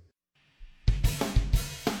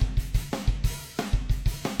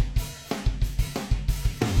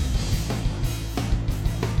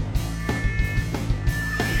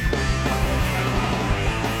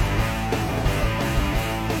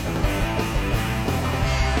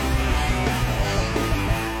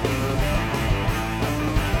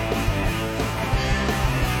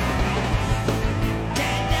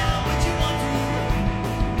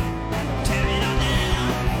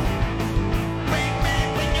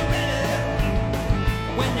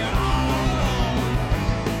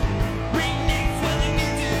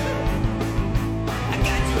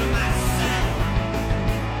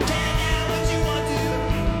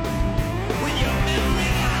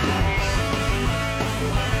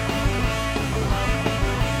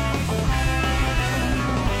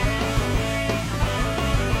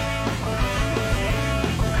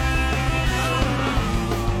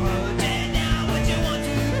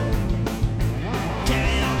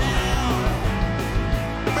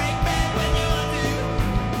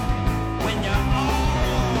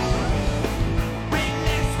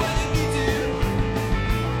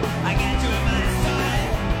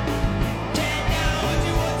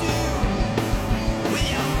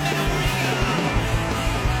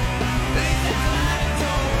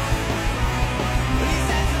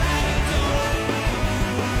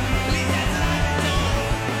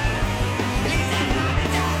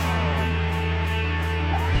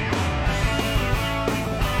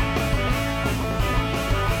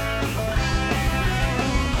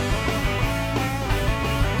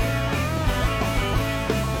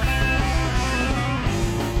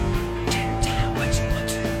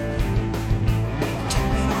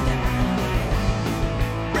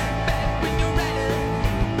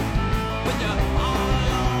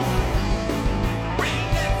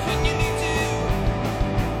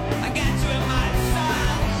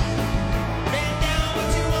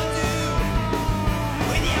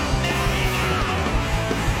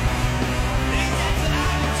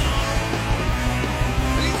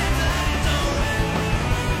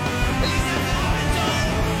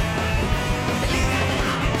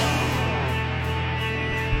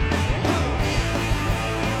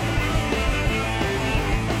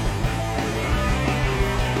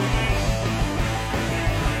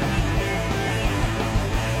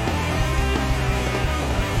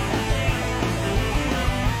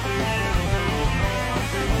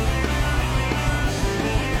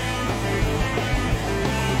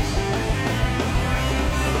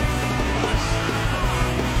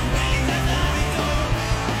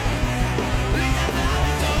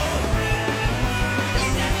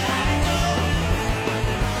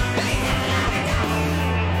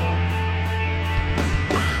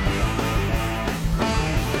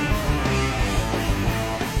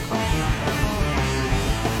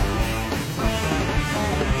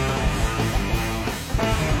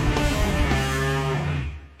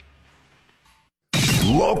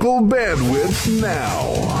 Local bandwidth now.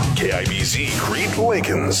 KIBZ Crete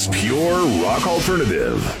Lincoln's Pure Rock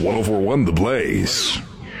Alternative. 104.1 The Blaze.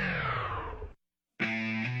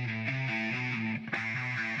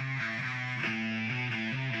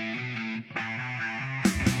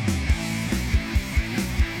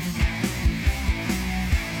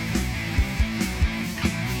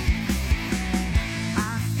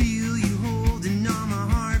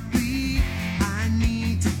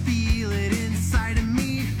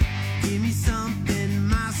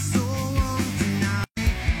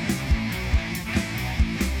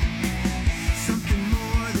 Something more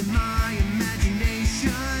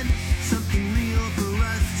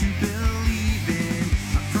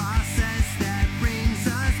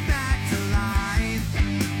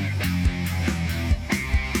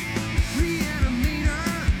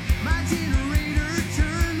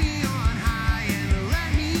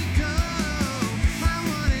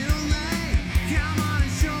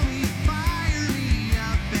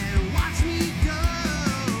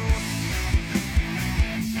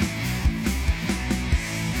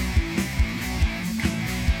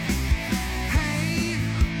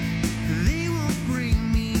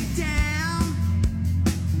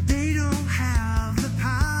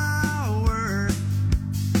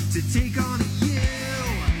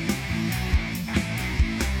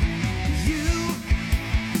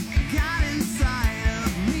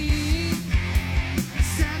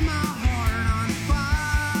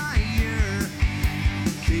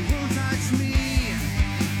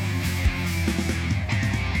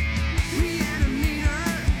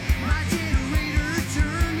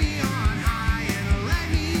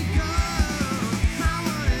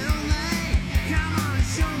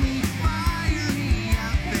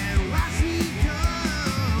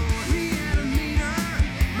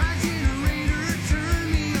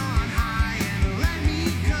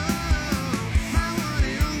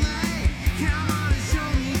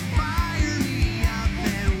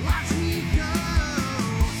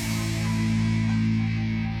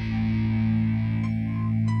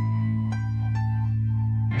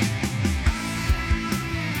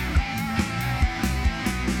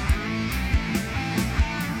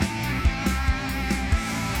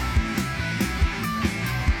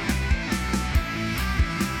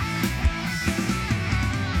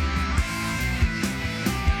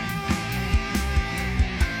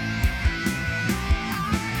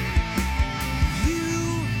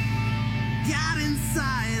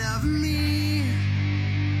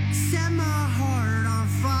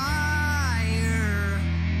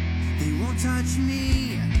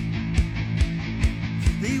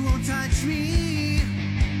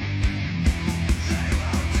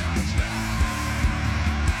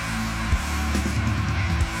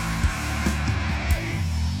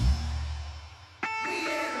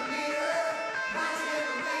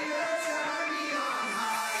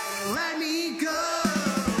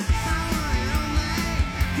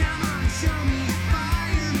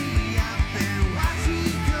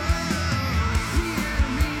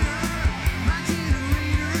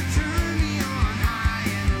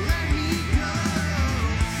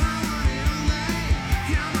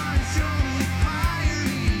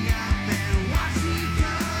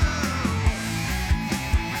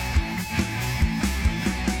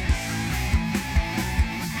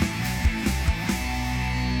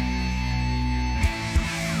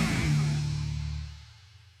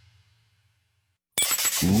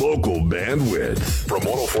Local bandwidth from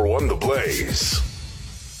 1041 The Blaze.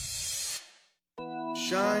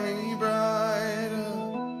 Shining bright,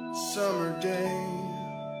 a summer day.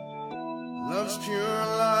 Love's pure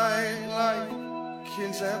light like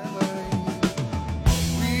kids at play.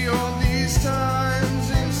 We hold these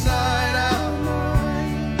times inside our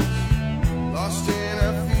minds, lost in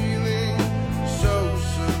a feeling so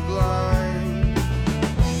sublime.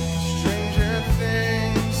 Stranger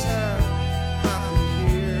things have happened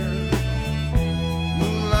here.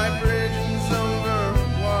 Moonlight bridges over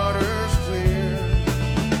waters clear.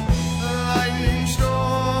 The lightning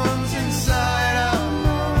storms inside our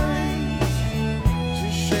minds to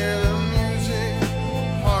share the music,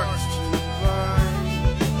 hearts to climb.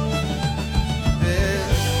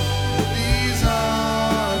 These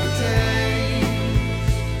are the days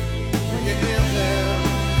when you're in them.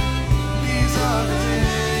 These are the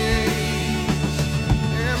days.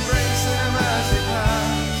 Embrace them as they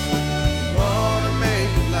pass. Wanna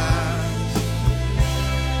make it last.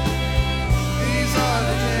 These are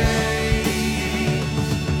the days.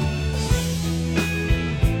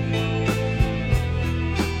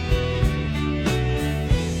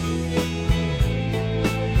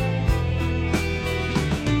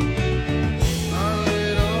 Our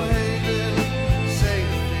little haven,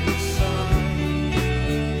 safe inside.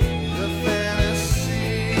 The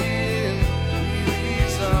fantasy we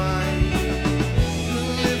reside.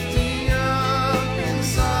 Lifting up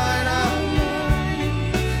inside our minds.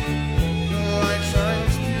 The light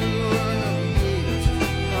shines pure, no need to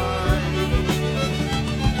hide.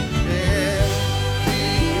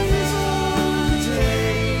 These are the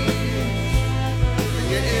days when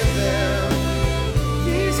you're in them.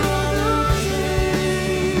 These are the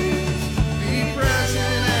days. Be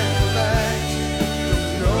present and relax.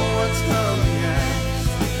 Don't know what's coming next.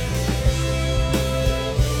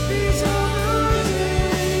 These are the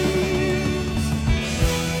days.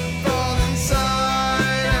 Fall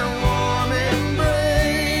inside and warm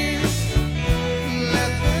embrace.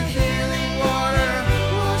 Let the healing water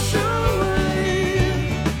wash away.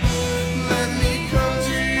 Let me come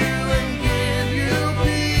to you and give you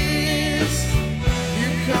peace. You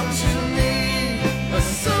come to me, a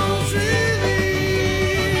soul's release.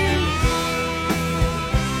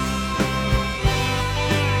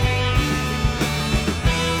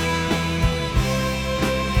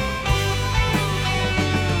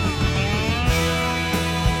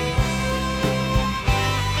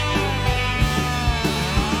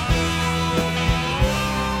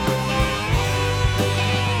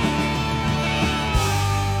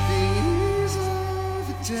 These are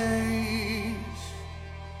the days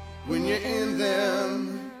when you're in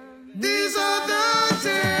them. These are the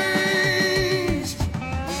days.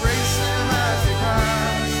 Embrace them as they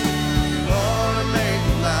pass. Wanna make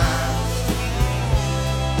it last.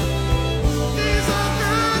 These are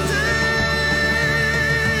the days.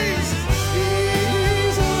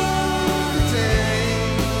 These are the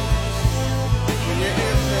days when you're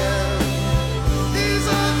in them. These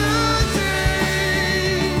are the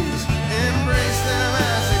days. Embrace them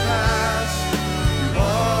as they pass.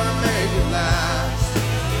 Wanna make it last.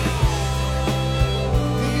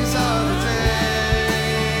 These are the days.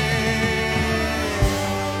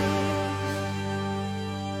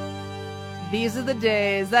 These are the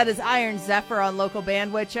days. That is Iron Zephyr on local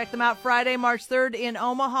bandwidth. Check them out Friday, March 3rd in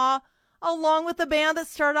Omaha, along with the band that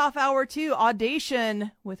started off hour 2,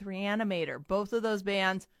 Audacion with Reanimator. Both of those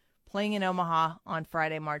bands playing in Omaha on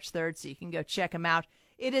Friday, March 3rd, so you can go check them out.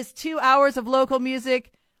 It is 2 hours of local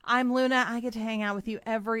music. I'm Luna. I get to hang out with you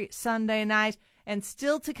every Sunday night. And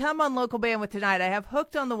still to come on local bandwidth tonight, I have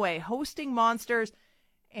Hooked on the Way, hosting Monsters.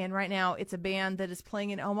 And right now, it's a band that is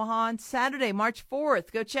playing in Omaha on Saturday, March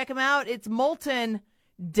 4th. Go check them out. It's Molten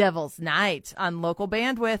Devil's Night on local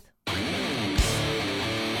bandwidth.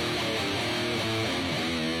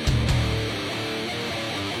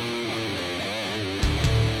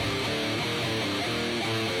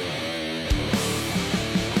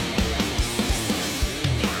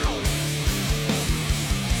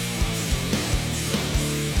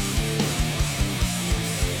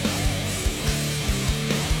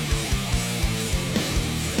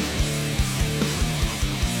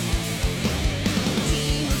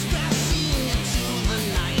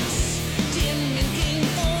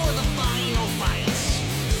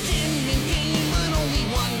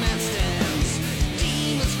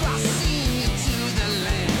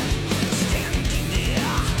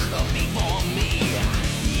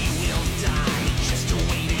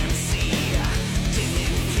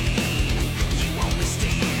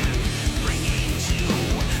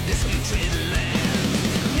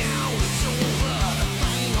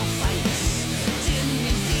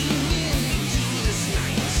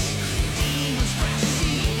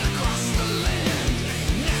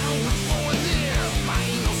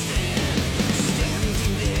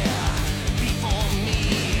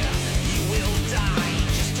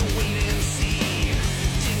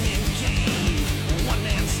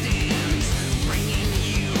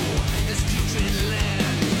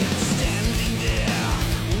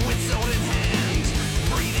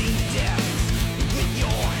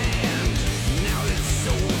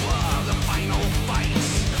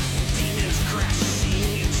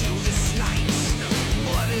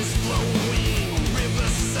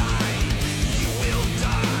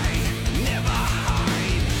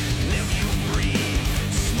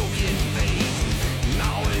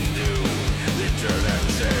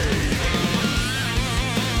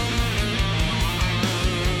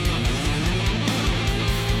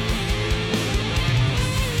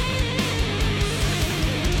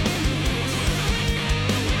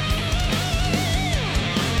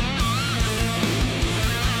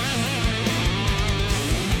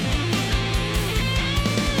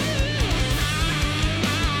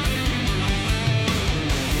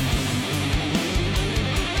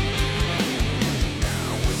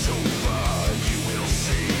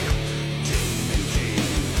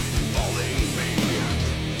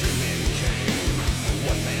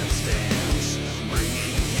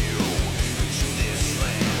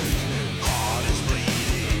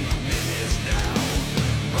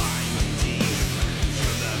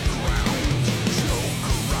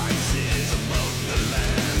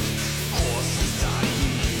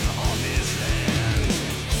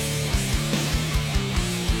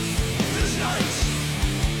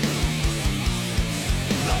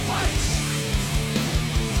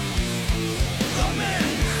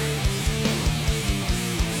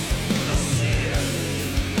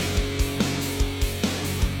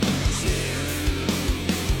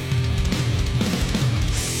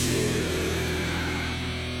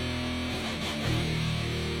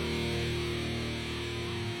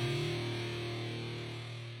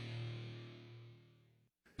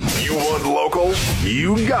 Want local?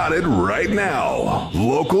 You got it right now.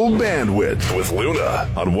 Local Bandwidth with Luna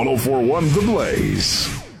on 104.1 The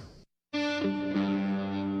Blaze.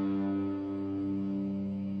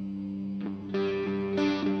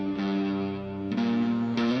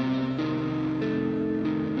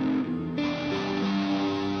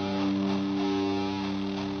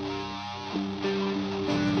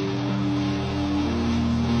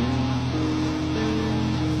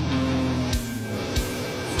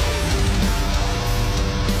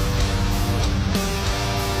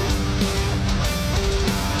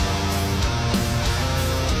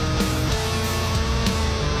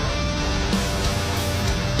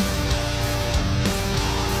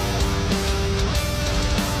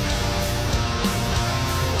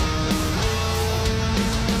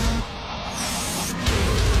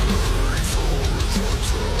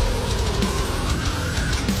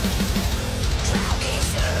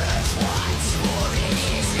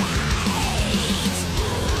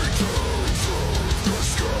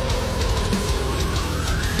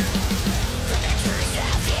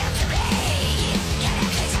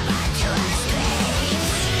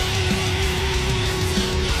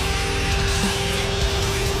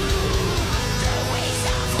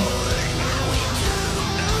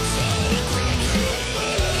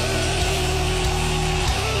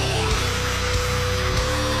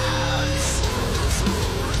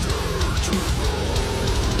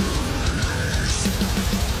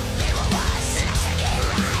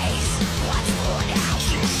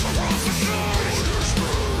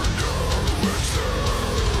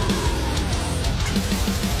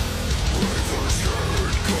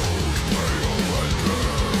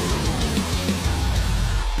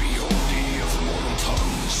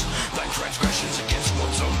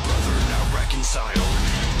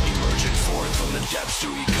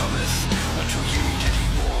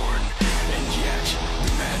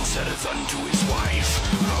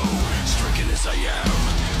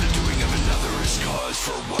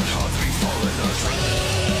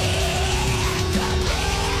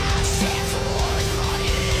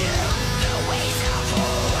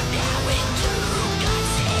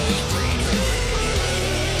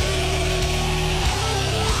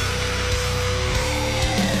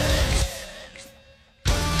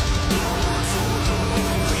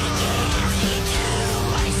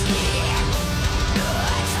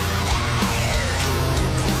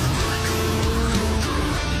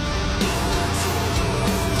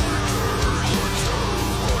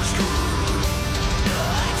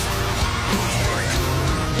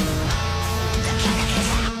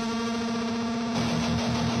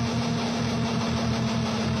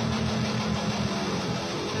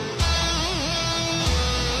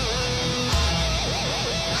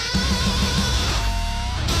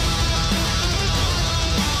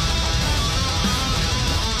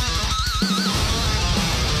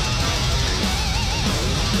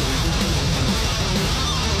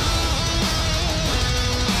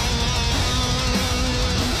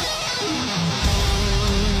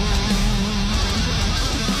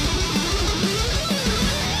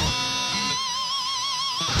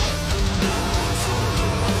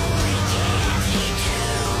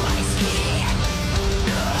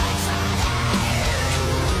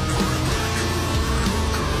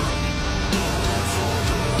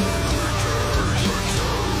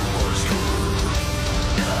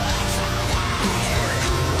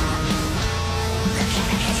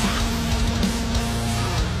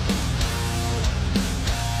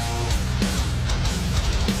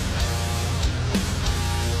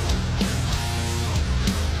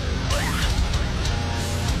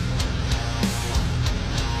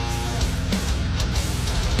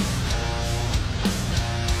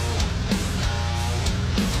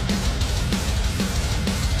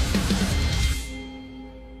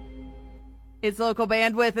 It's Local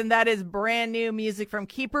Bandwidth, and that is brand new music from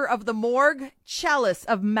Keeper of the Morgue, Chalice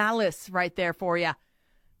of Malice, right there for you,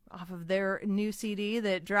 off of their new CD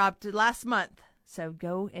that dropped last month. So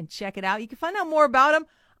go and check it out. You can find out more about them.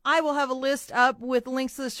 I will have a list up with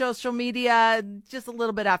links to the social media just a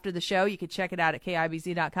little bit after the show. You can check it out at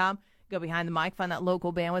KIBZ.com. Go behind the mic, find that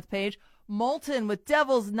Local Bandwidth page. Molten with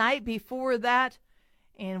Devil's Night before that.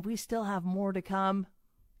 And we still have more to come.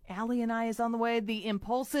 Allie and I is on the way. The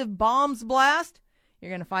Impulsive Bombs Blast.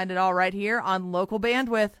 You're going to find it all right here on Local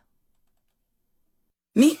Bandwidth.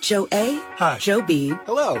 Meet Joe A, Hi. Joe B,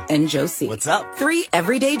 Hello. and Joe C. What's up? 3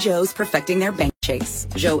 everyday Joes perfecting their bank chase.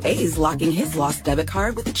 Joe A is locking his lost debit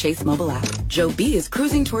card with the Chase mobile app. Joe B is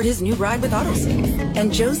cruising toward his new ride with AutoSave.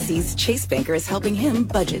 And Joe C's Chase banker is helping him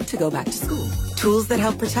budget to go back to school. Tools that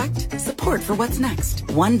help protect, support for what's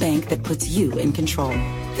next. One bank that puts you in control.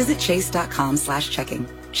 visit chase.com/checking.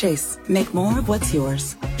 Chase, make more of what's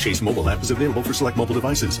yours. Chase mobile app is available for select mobile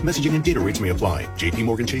devices. Messaging and data rates may apply. JP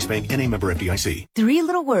Morgan Chase Bank N.A. member FDIC. 3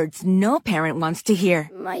 little words no parent wants to hear.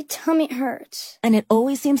 My tummy hurts. And it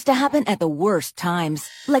always seems to happen at the worst times.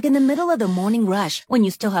 Like in the middle of the morning rush, when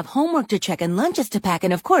you still have homework to check and lunches to pack,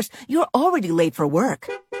 and of course, you're already late for work.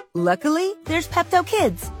 Luckily, there's Pepto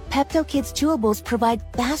Kids. Pepto Kids chewables provide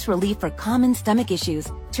fast relief for common stomach issues,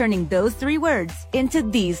 turning those 3 words into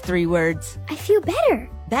these 3 words. I feel better.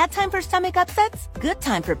 Bad time for stomach upsets? Good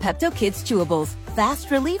time for Pepto Kids chewables.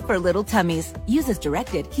 Fast relief for little tummies. Use as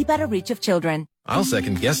directed. Keep out of reach of children. I'll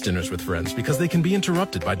second guest dinners with friends because they can be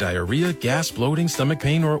interrupted by diarrhea, gas, bloating, stomach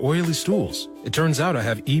pain, or oily stools. It turns out I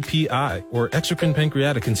have EPI, or exocrine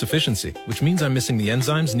pancreatic insufficiency, which means I'm missing the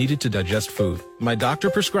enzymes needed to digest food. My doctor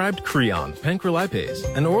prescribed Creon, pancrelipase,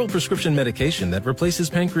 an oral prescription medication that replaces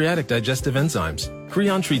pancreatic digestive enzymes.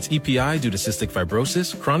 Creon treats EPI due to cystic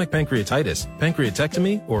fibrosis, chronic pancreatitis,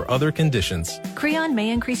 pancreatectomy, or other conditions. Creon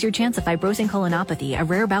may increase your chance of fibrosing colonopathy, a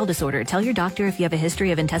rare bowel disorder. Tell your doctor if you have a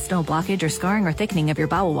history of intestinal blockage or scarring or thickening of your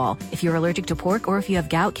bowel wall, if you're allergic to pork, or if you have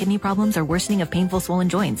gout, kidney problems, or worsening of painful swollen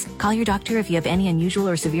joints. Call your doctor if you have any unusual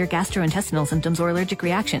or severe gastrointestinal symptoms or allergic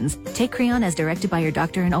reactions. Take Creon as directed by your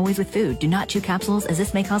doctor and always with food. Do not chew capsules, as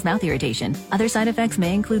this may cause mouth irritation. Other side effects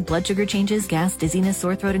may include blood sugar changes, gas, dizziness,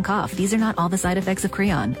 sore throat, and cough. These are not all the side effects of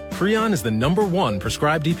Creon. Creon is the #1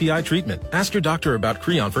 prescribed EPI treatment. Ask your doctor about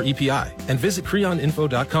Creon for EPI and visit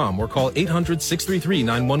creoninfo.com or call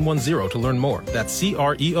 800-633-9110 to learn more. That's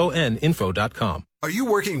CREONinfo.com. Are you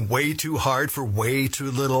working way too hard for way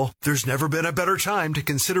too little? There's never been a better time to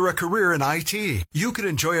consider a career in IT. You could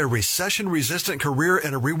enjoy a recession-resistant career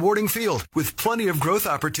in a rewarding field with plenty of growth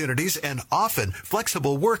opportunities and often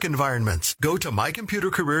flexible work environments. Go to My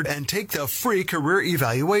Computer Career and take the free career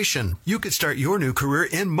evaluation. You could start your new career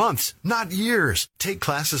in months, not years. Take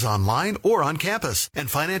classes online or on campus, and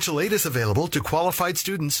financial aid is available to qualified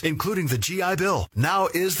students, including the GI Bill. Now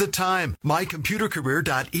is the time.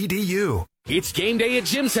 mycomputercareer.edu. It's game day at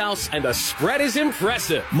Jim's house, and the spread is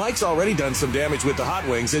impressive. Mike's already done some damage with the hot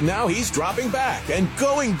wings, and now he's dropping back and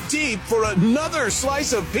going deep for another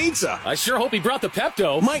slice of pizza. I sure hope he brought the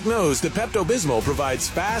Pepto. Mike knows the Pepto-Bismol provides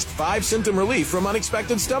fast 5-symptom relief from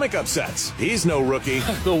unexpected stomach upsets. He's no rookie.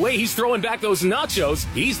 The way he's throwing back those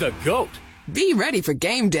nachos, he's the GOAT. Be ready for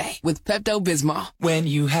game day with Pepto-Bismol. When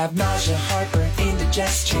you have nausea, heartburn,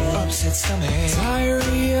 indigestion, upset stomach,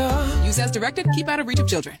 diarrhea. Use as directed. Keep out of reach of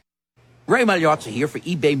children. Ray Magliozzi here for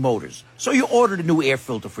eBay Motors. So you ordered a new air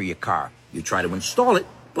filter for your car. You try to install it,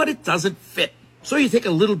 but it doesn't fit. So you take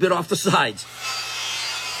a little bit off the sides.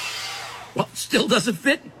 Well, it still doesn't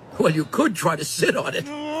fit? Well, you could try to sit on it.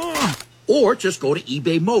 Or just go to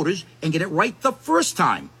eBay Motors and get it right the first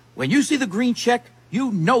time. When you see the green check,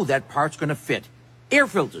 you know that part's going to fit. Air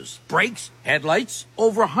filters, brakes, headlights,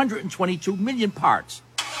 over 122 million parts.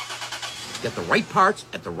 Get the right parts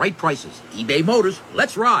at the right prices. eBay Motors,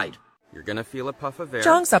 let's ride. You're gonna feel a puff of air.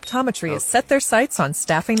 Zhang's Optometry has set their sights on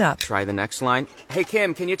staffing up. Try the next line. Hey,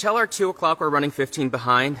 Kim, can you tell her 2 o'clock we're running 15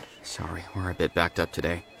 behind? Sorry, we're a bit backed up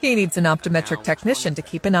today. He needs an optometric technician to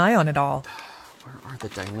keep an eye on it all. Where are the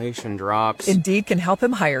dilation drops? Indeed can help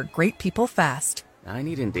him hire great people fast. I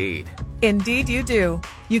need Indeed. Indeed you do.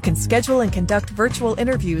 You can schedule and conduct virtual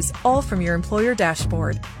interviews all from your employer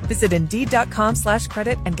dashboard. Visit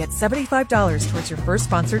Indeed.com/credit and get $75 towards your first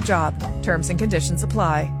sponsored job. Terms and conditions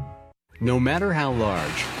apply. No matter how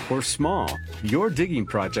large or small your digging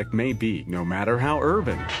project may be, no matter how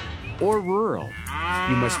urban or rural,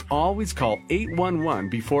 you must always call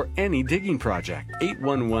 811 before any digging project.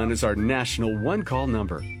 811 is our national one-call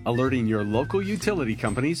number, alerting your local utility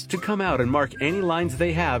companies to come out and mark any lines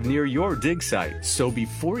they have near your dig site. So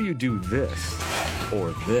before you do this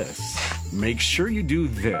or this, make sure you do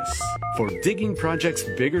this. For digging projects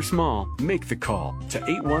big or small, make the call to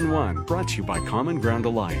 811, brought to you by Common Ground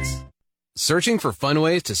Alliance. Searching for fun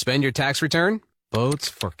ways to spend your tax return? Boats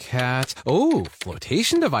for cats. Oh,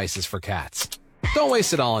 flotation devices for cats. Don't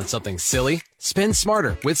waste it all on something silly. Spend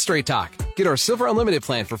smarter with Straight Talk. Get our Silver Unlimited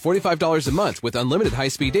plan for $45 a month with unlimited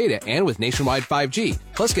high-speed data and with nationwide 5G.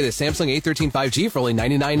 Plus, get a Samsung A13 5G for only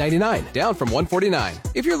 $99.99, down from $149.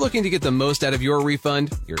 If you're looking to get the most out of your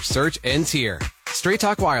refund, your search ends here. Straight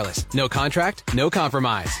Talk Wireless. No contract, no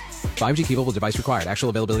compromise. 5G capable device required.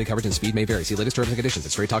 Actual availability, coverage, and speed may vary. See latest terms and conditions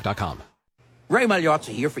at straighttalk.com. Ray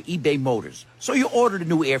Magliozzi here for eBay Motors. So you ordered a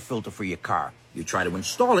new air filter for your car. You try to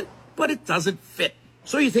install it, but it doesn't fit.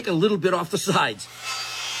 So you take a little bit off the sides.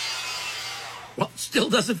 Well, it still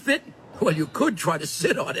doesn't fit? Well, you could try to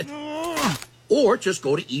sit on it. Or just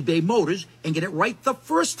go to eBay Motors and get it right the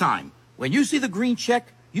first time. When you see the green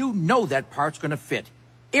check, you know that part's going to fit.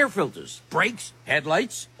 Air filters, brakes,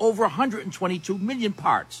 headlights, over 122 million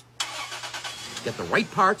parts. Get the right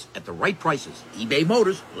parts at the right prices. eBay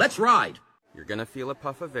Motors, let's ride. You're gonna feel a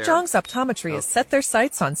puff of air. Jong's Optometry has set their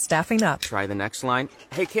sights on staffing up. Try the next line.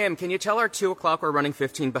 Hey, Kim, can you tell our 2 o'clock we're running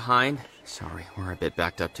 15 behind? Sorry, we're a bit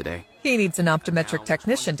backed up today. He needs an optometric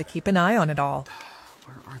technician to keep an eye on it all.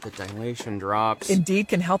 Where are the dilation drops? Indeed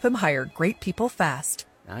can help him hire great people fast.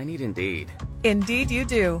 I need Indeed. Indeed you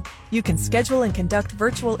do. You can schedule and conduct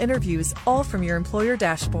virtual interviews all from your employer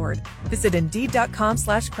dashboard. Visit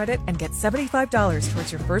Indeed.com/credit and get $75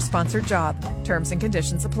 towards your first sponsored job. Terms and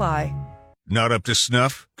conditions apply. Not up to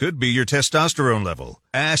snuff? Could be your testosterone level.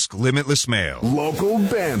 Ask Limitless Male. Local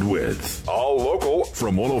bandwidth. All local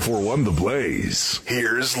from 104.1 The Blaze.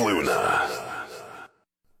 Here's Luna.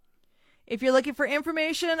 If you're looking for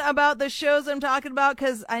information about the shows I'm talking about,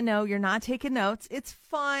 because I know you're not taking notes, it's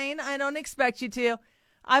fine. I don't expect you to.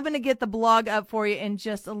 I'm going to get the blog up for you in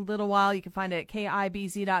just a little while. You can find it at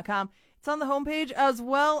KIBZ.com. It's on the homepage as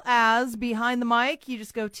well as behind the mic. You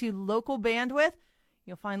just go to Local Bandwidth.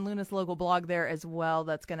 You'll find Luna's local blog there as well.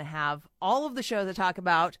 That's going to have all of the shows I talk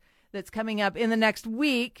about that's coming up in the next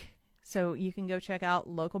week. So you can go check out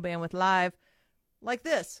Local Bandwidth Live like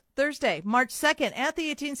this. Thursday, March 2nd at the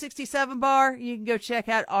 1867 Bar. You can go check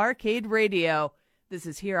out Arcade Radio. This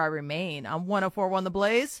is Here I Remain on 104.1 The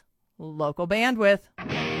Blaze. Local Bandwidth.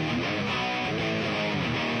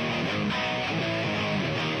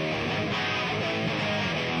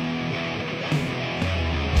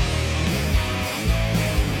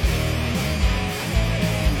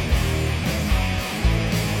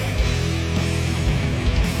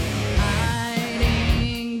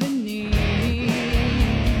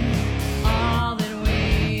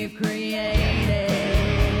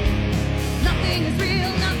 Nothing is real,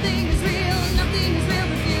 nothing is real,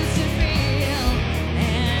 refuse to feel.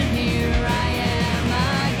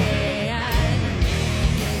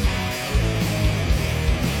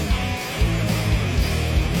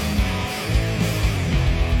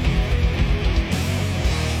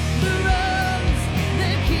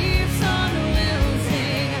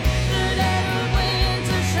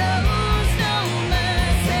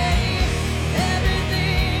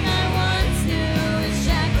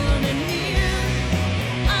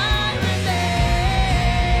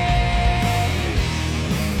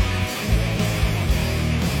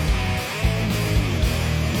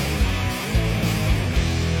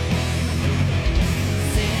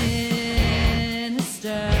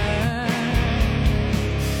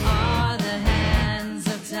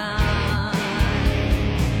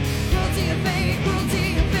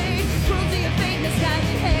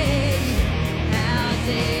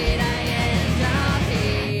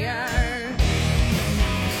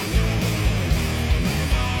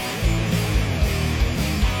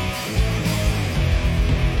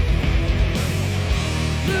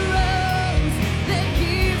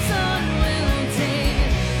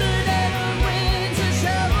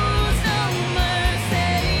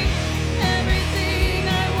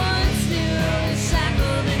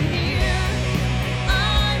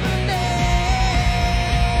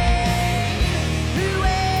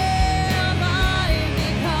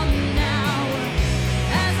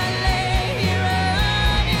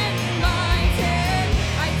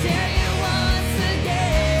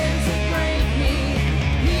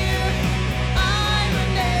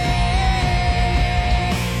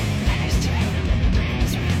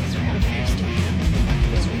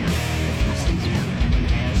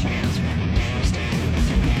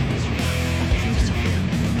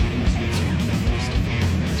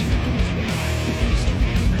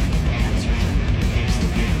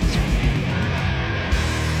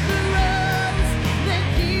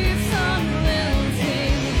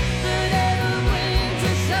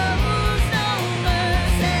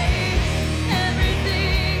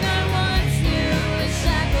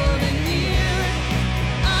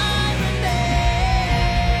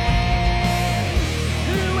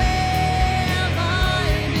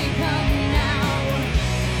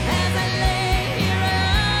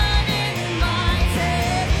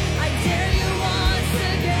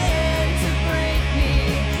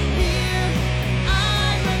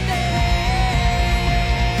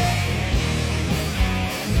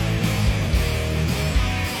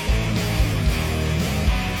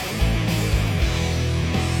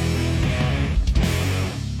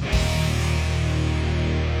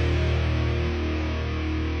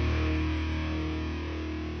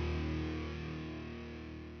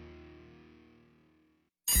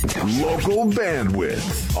 Local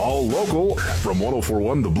bandwidth. All local from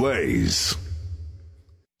 104.1 The Blaze.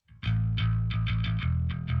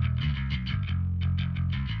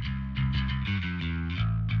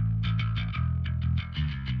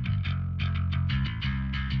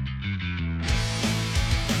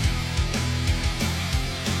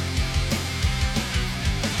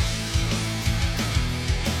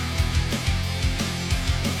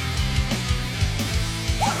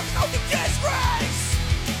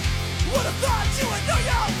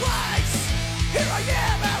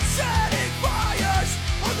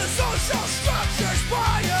 social structures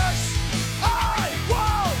bias. I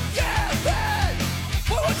won't give in.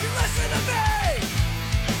 But would you listen to me?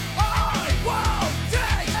 I won't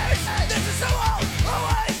take it. This is how I'll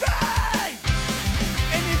always be.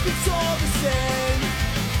 And if it's all the same,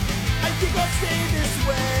 I think I'll stay this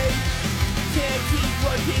way. Can't keep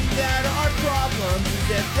looking at our problems as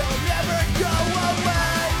if they'll never go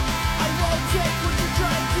away. I won't take what you're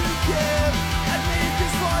trying to give and make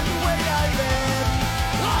this one the way I live.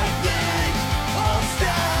 I think I'll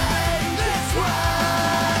stay this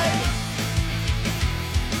way.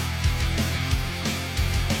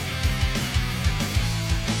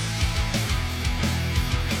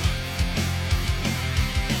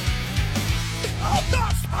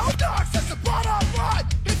 I'll knock, that's the bottom line.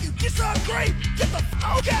 If you disagree, get the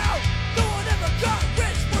fuck out. No one ever got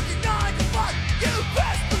rich working 9 to 5. You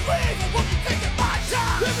best believe I won't be taking my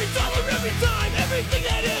time. Every dollar, every dime, everything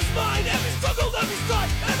that is mine. Every struggle, every strife,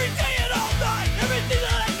 every day and all night. Everything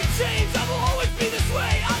that I can change, I will always be this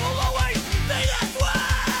way. I will always stay this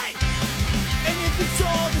way. And if it's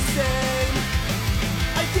all the same,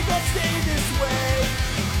 I think I'll stay this way.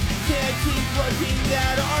 Can't keep looking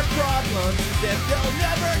at our problems as if they'll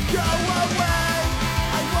never go away.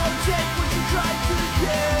 I won't take what you tried to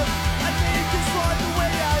give. I made this one the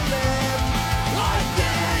way I live. I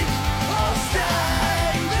think I'll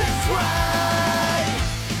stay this way.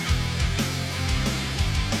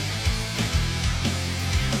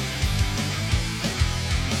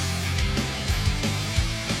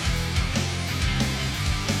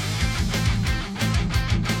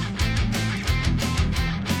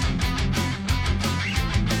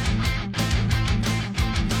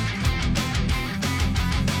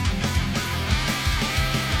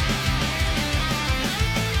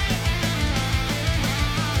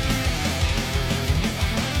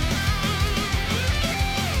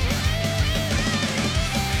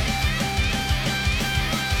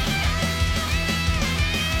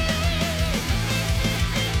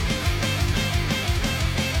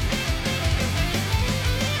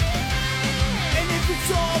 It's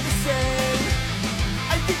all the same.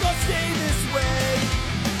 I think I'll stay this way.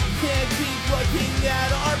 Can't keep looking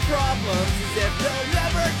at our problems as if they'll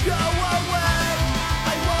never go away.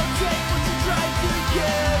 I won't take what you tried to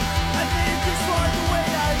give. I made this far the way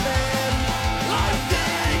I live. I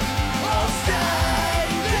think I'll stay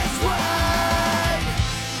this way.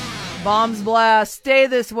 Bombs Blast, Stay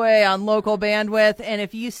This Way on local bandwidth. And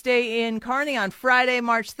if you stay in Kearney on Friday,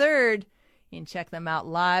 March 3rd, you can check them out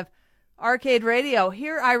live. Arcade Radio,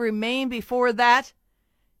 Here I Remain before that.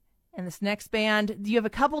 And this next band, you have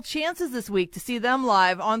a couple chances this week to see them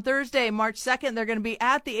live. On Thursday, March 2nd, they're going to be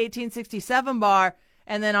at the 1867 Bar.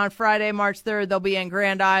 And then on Friday, March 3rd, they'll be in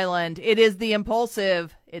Grand Island. It is The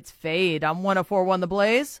Impulsive. It's Fade on 104.1 The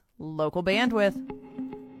Blaze, local bandwidth.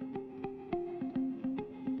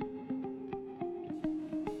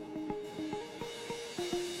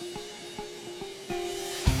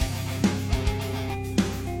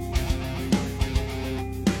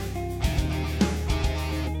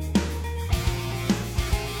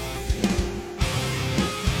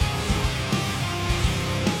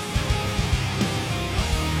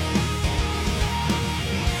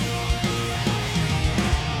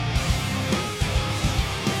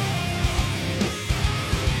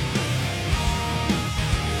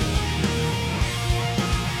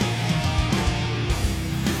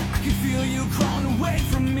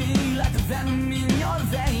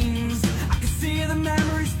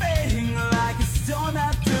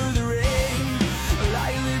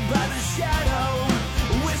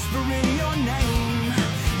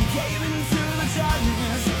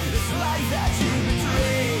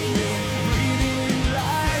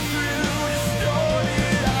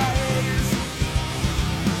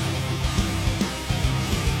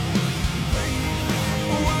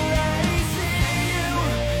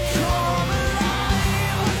 Come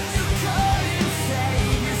alive, you cut it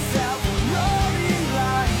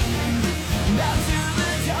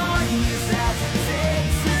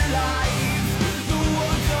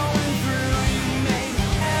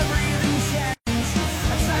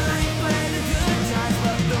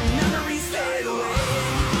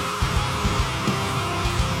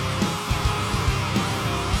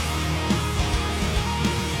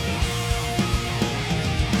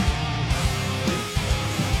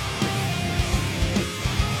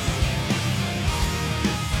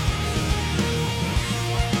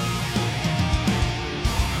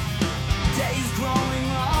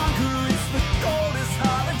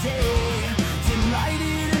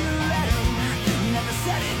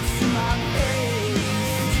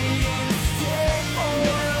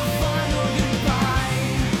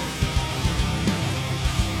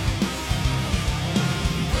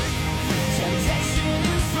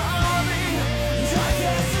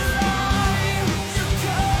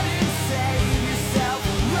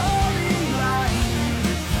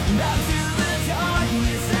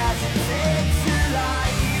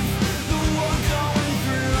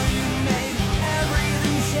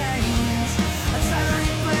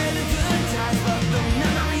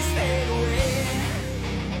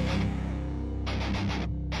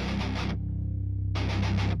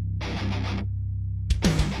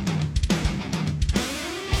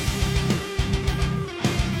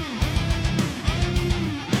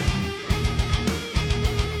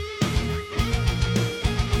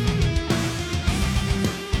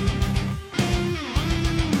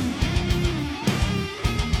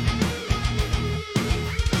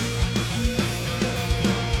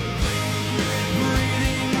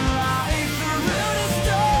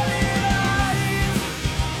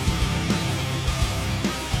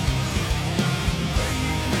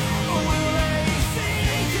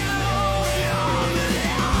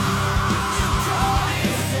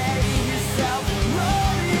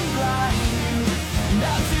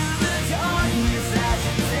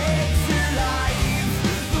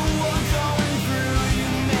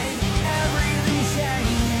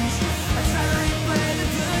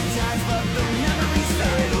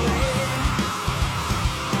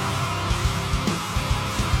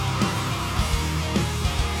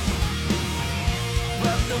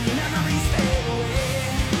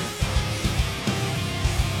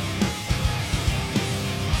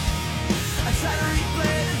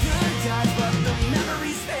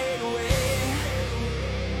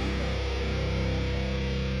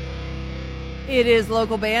It is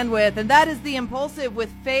Local Bandwidth, and that is The Impulsive with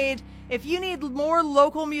Fade. If you need more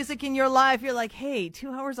local music in your life, you're like, hey, 2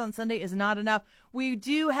 hours on Sunday is not enough. We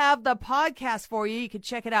do have the podcast for you. You can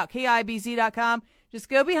check it out, KIBZ.com. Just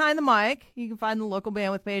go behind the mic. You can find the Local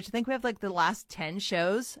Bandwidth page. I think we have like the last 10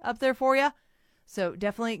 shows up there for you. So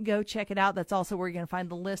definitely go check it out. That's also where you're going to find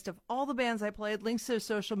the list of all the bands I played, links to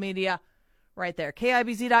social media right there.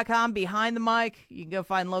 KIBZ.com, behind the mic. You can go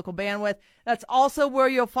find Local Bandwidth. That's also where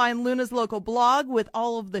you'll find Luna's local blog with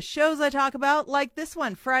all of the shows I talk about, like this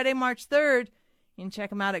one, Friday, March 3rd. You can check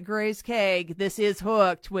them out at Gray's Keg. This is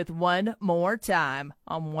Hooked with One More Time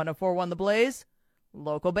on 104.1 The Blaze,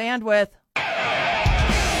 Local Bandwidth.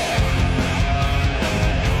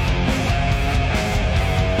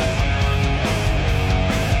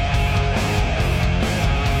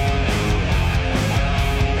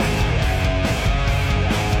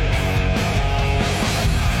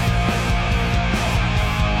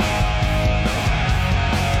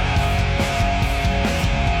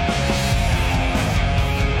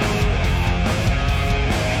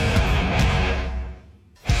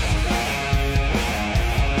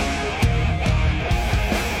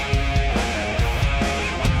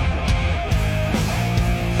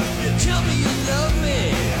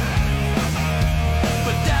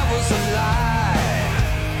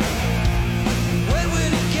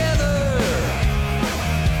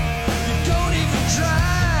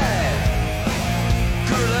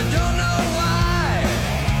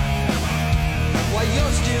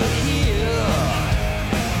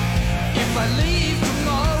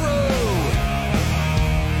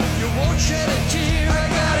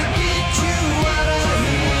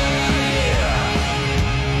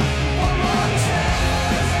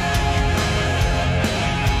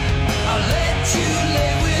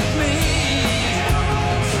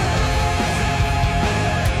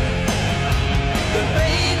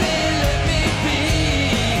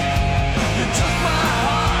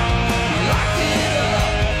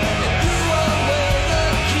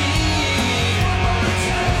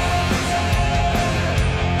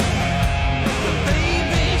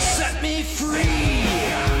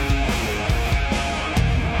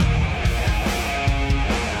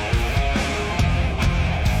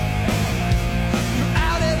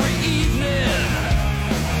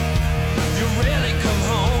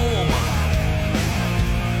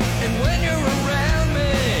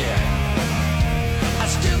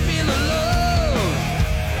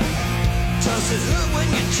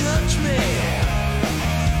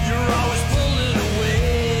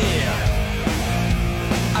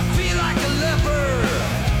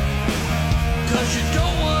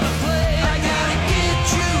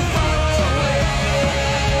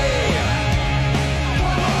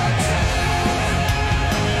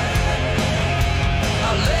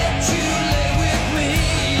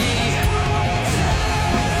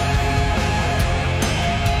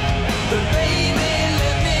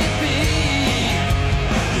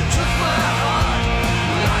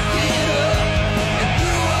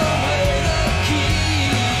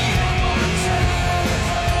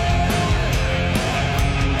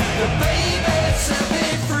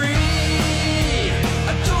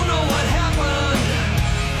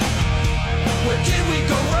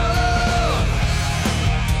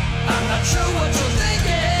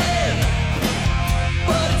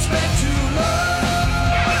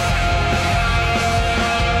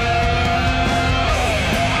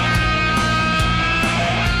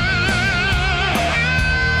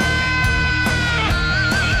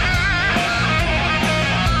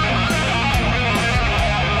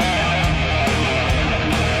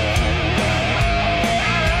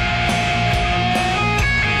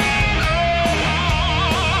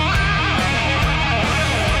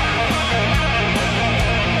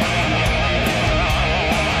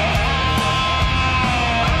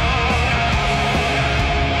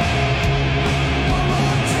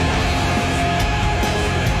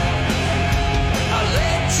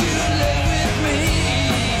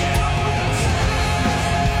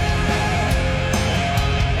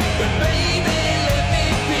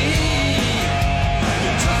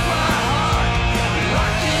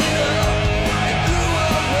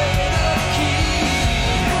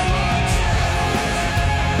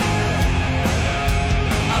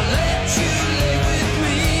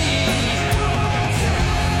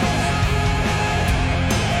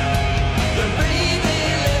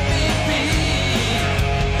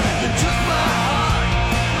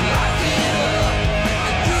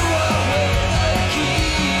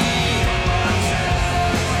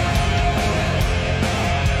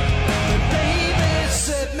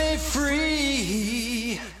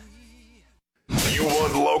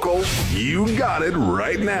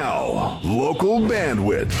 Local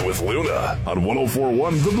Bandwidth with Luna on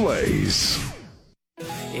 104.1 The Blaze.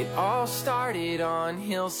 It all started on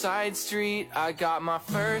Hillside Street. I got my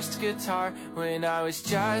first guitar when I was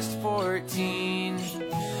just 14.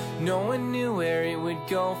 No one knew where it would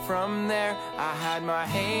go from there. I had my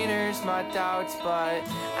haters, my doubts, but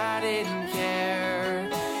I didn't care.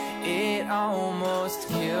 It almost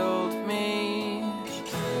killed me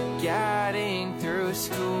getting through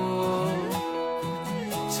school.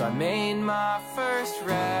 So I made my first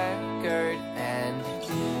record and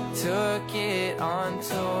took it on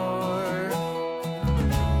tour.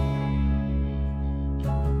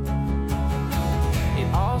 It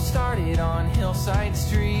all started on Hillside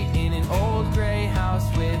Street in an old gray house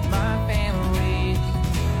with my family.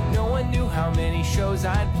 No one knew how many shows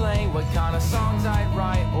I'd play, what kind of songs I'd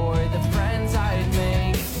write, or the friends I'd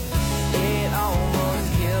make. It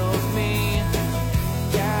almost killed me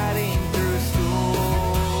getting through school.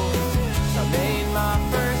 So I made my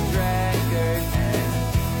first record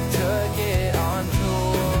and took it on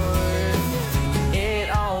tour. It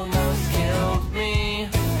almost killed me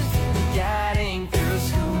getting through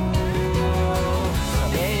school. So I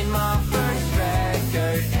made my first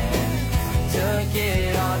record and took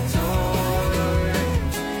it on tour.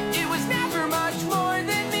 It was never much more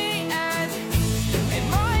than me and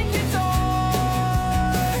my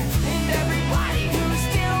guitar, and everybody who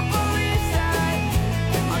still believes that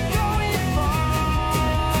I'm going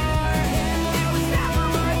far. It was never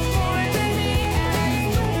much more than me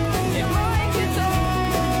and my guitar,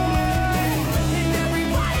 and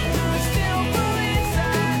everybody who still believes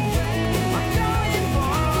that I'm going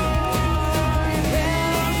far.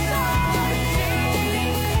 Hillside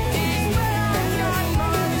Street is where I got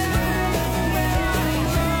my start, where I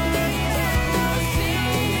learned to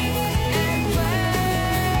sing and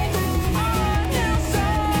play on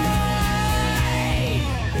Hillside.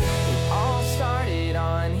 It all started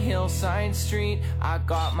on Hillside Street. I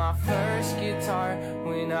got my first guitar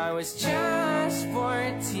when I was just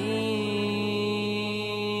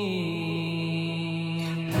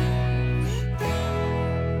 14.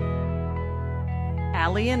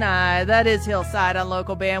 Allie and I, that is Hillside on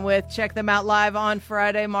Local Bandwidth. Check them out live on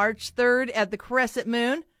Friday, March 3rd at the Crescent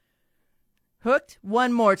Moon. Hooked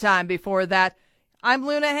one more time before that. I'm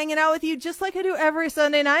Luna, hanging out with you just like I do every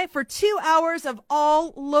Sunday night for 2 hours of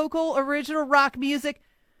all local original rock music.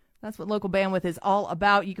 That's what Local Bandwidth is all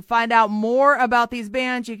about. You can find out more about these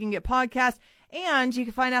bands. You can get podcasts, and you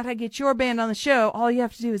can find out how to get your band on the show. All you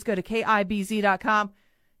have to do is go to KIBZ.com.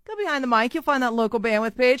 Go behind the mic. You'll find that Local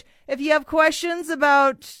Bandwidth page. If you have questions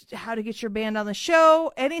about how to get your band on the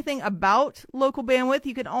show, anything about Local Bandwidth,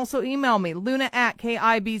 you can also email me,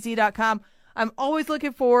 luna@KIBZ.com. I'm always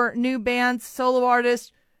looking for new bands, solo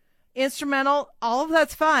artists, instrumental. All of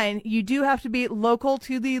that's fine. You do have to be local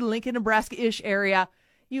to the Lincoln, Nebraska-ish area.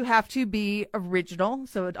 You have to be original,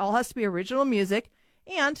 so it all has to be original music,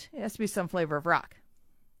 and it has to be some flavor of rock.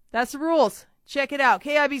 That's the rules. Check it out.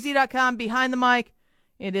 KIBZ.com, behind the mic.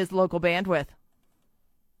 It is Local Bandwidth.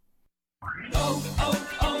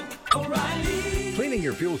 Cleaning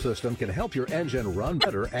your fuel system can help your engine run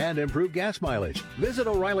better and improve gas mileage. Visit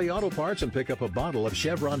O'Reilly Auto Parts and pick up a bottle of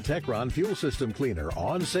Chevron Techron Fuel System Cleaner.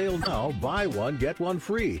 On sale now. Buy one, get one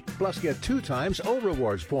free. Plus get 2 times O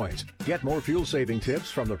Rewards points. Get more fuel-saving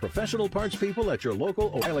tips from the professional parts people at your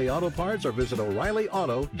local O'Reilly Auto Parts or visit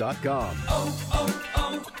O'ReillyAuto.com.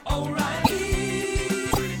 O'Reilly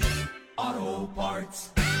Auto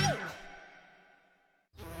Parts.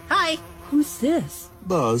 Hi, who's this?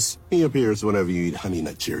 Buzz. He appears whenever you eat Honey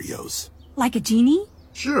Nut Cheerios. Like a genie?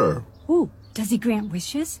 Sure. Ooh, does he grant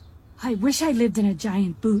wishes? I wish I lived in a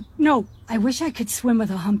giant boot. No, I wish I could swim with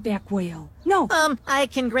a humpback whale. No. I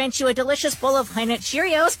can grant you a delicious bowl of Honey Nut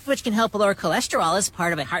Cheerios, which can help lower cholesterol as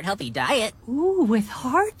part of a heart-healthy diet. Ooh, with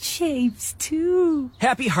heart shapes, too.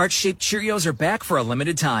 Happy heart-shaped Cheerios are back for a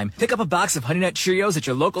limited time. Pick up a box of Honey Nut Cheerios at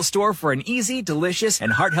your local store for an easy, delicious,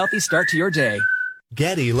 and heart-healthy start to your day.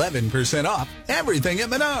 Get 11% off everything at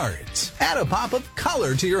Menards. Add a pop of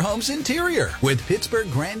color to your home's interior with Pittsburgh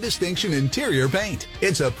Grand Distinction Interior Paint.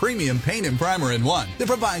 It's a premium paint and primer in one that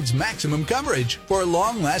provides maximum coverage for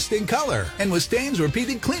long-lasting color and withstands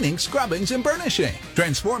repeated cleaning, scrubbings, and burnishing.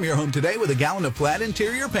 Transform your home today with a gallon of flat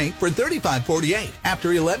interior paint for $35.48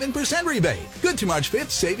 after 11% rebate. Good to March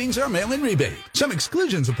 5th savings or mail-in rebate. Some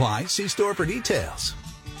exclusions apply. See store for details.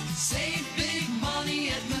 Save big money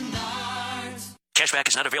at Menards. Cashback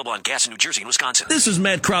is not available on gas in New Jersey and Wisconsin. This is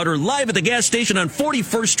Matt Crowder, live at the gas station on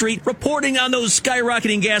 41st Street, reporting on those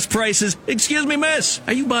skyrocketing gas prices. Excuse me, miss,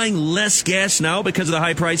 are you buying less gas now because of the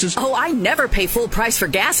high prices? Oh, I never pay full price for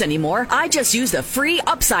gas anymore. I just use the free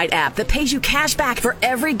Upside app that pays you cash back for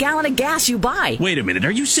every gallon of gas you buy. Wait a minute,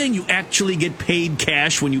 are you saying you actually get paid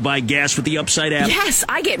cash when you buy gas with the Upside app? Yes,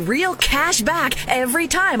 I get real cash back every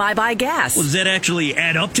time I buy gas. Well, does that actually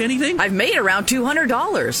add up to anything? I've made around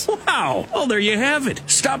 $200. Wow. Well, there you have it.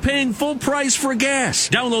 Stop paying full price for gas.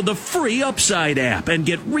 Download the free Upside app and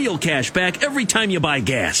get real cash back every time you buy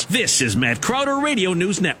gas. This is Matt Crowder Radio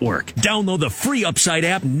News Network. Download the free Upside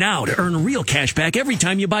app now to earn real cash back every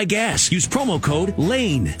time you buy gas. Use promo code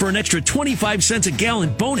LANE for an extra 25 cents a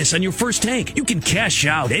gallon bonus on your first tank. You can cash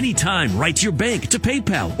out anytime right to your bank, to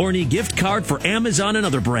PayPal, or any gift card for Amazon and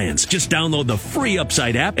other brands. Just download the free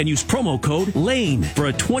Upside app and use promo code LANE for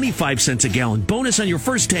a 25 cents a gallon bonus on your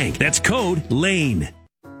first tank. That's code LANE.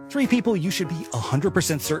 3 people you should be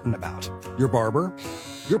 100% certain about. Your barber,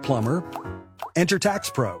 your plumber, and your tax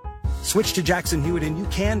pro. Switch to Jackson Hewitt and you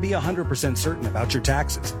can be 100% certain about your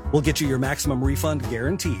taxes. We'll get you your maximum refund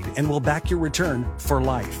guaranteed and we'll back your return for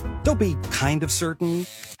life. Don't be kind of certain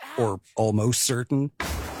or almost certain.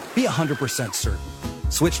 Be 100% certain.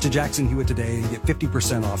 Switch to Jackson Hewitt today and get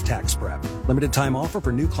 50% off tax prep. Limited time offer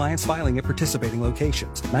for new clients filing at participating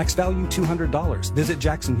locations. Max value $200. Visit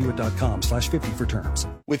jacksonhewitt.com/50 for terms.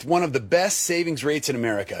 With one of the best savings rates in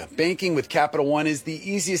America, banking with Capital One is the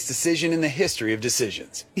easiest decision in the history of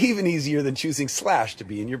decisions. Even easier than choosing Slash to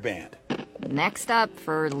be in your band. Next up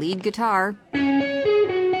for lead guitar.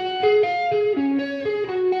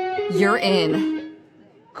 You're in.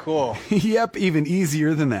 Cool. Yep, even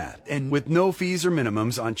easier than that. And with no fees or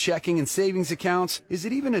minimums on checking and savings accounts, is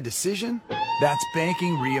it even a decision? That's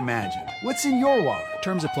banking reimagined. What's in your wallet?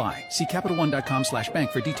 Terms apply. See CapitalOne.com/bank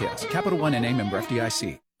for details. Capital One NA, member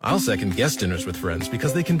FDIC. I'll second guest dinners with friends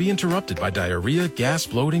because they can be interrupted by diarrhea, gas,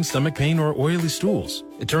 bloating, stomach pain, or oily stools.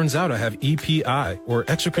 It turns out I have EPI, or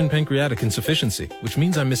exocrine pancreatic insufficiency, which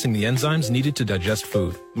means I'm missing the enzymes needed to digest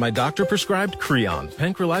food. My doctor prescribed Creon,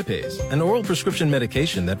 pancrelipase, an oral prescription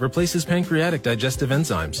medication that replaces pancreatic digestive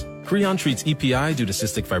enzymes. Creon treats EPI due to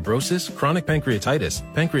cystic fibrosis, chronic pancreatitis,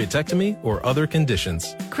 pancreatectomy, or other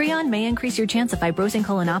conditions. Creon may increase your chance of fibrosing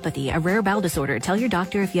colonopathy, a rare bowel disorder. Tell your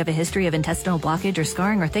doctor if you have a history of intestinal blockage or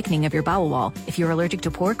scarring or thickening of your bowel wall, if you're allergic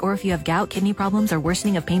to pork, or if you have gout, kidney problems, or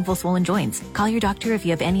worsening of painful swollen joints. Call your doctor if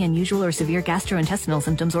you have any unusual or severe gastrointestinal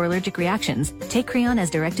symptoms or allergic reactions. Take Creon as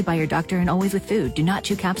directed by your doctor and always with food. Do not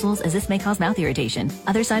chew capsules as this may cause mouth irritation.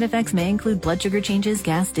 Other side effects may include blood sugar changes,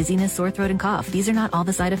 gas, dizziness, sore throat, and cough. These are not all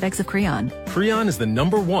the side effects of Creon. Creon is the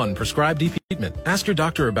 #1 prescribed EP treatment. Ask your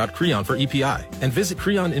doctor about Creon for EPI and visit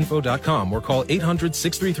creoninfo.com or call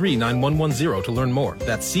 800-633-9110 to learn more.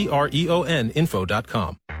 That's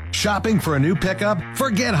CREONinfo.com. Shopping for a new pickup?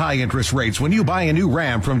 Forget high interest rates when you buy a new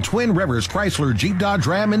Ram from Twin Rivers Chrysler Jeep Dodge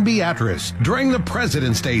Ram in Beatrice. During the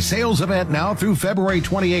President's Day sales event now through February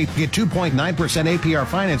 28th, get 2.9% APR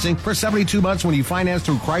financing for 72 months when you finance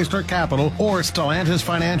through Chrysler Capital or Stellantis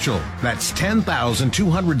Financial. That's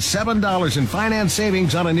 $10,207 in finance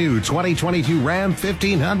savings on a new 2022 Ram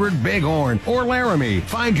 1500 Bighorn or Laramie.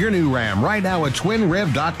 Find your new Ram right now at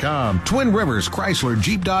twinriv.com. Twin Rivers Chrysler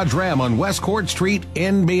Jeep Dodge Ram on West Court Street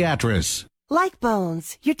in Beatrice. Like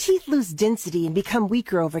bones, your teeth lose density and become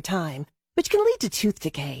weaker over time, which can lead to tooth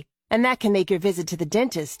decay. And that can make your visit to the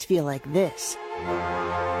dentist feel like this.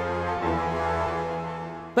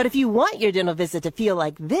 But if you want your dental visit to feel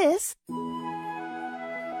like this,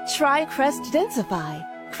 try Crest Densify.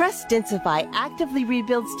 Crest Densify actively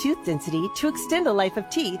rebuilds tooth density to extend the life of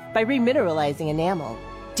teeth by remineralizing enamel.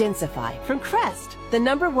 Densify from Crest, the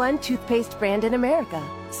 #1 toothpaste brand in America.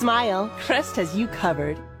 Smile, Crest has you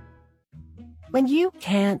covered. When you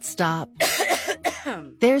can't stop,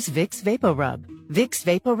 there's Vicks VapoRub. Vicks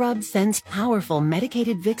VapoRub sends powerful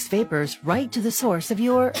medicated Vicks vapors right to the source of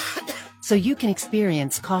your... so you can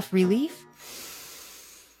experience cough relief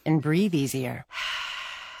and breathe easier.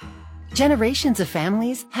 Generations of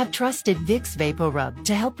families have trusted Vicks VapoRub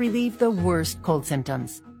to help relieve the worst cold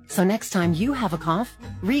symptoms. So next time you have a cough,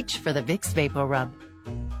 reach for the Vicks VapoRub.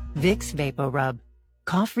 Vicks VapoRub.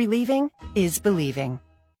 Cough relieving is believing.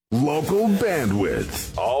 Local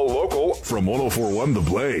bandwidth. All local from 104.1 The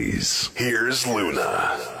Blaze. Here's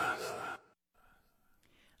Luna.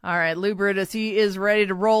 All right, Lou Brutus, he is ready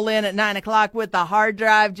to roll in at 9 o'clock with the hard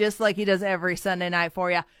drive, just like he does every Sunday night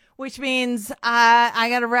for you, which means I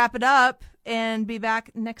got to wrap it up and be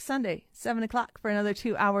back next Sunday, 7 o'clock, for another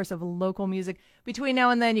 2 hours of local music. Between now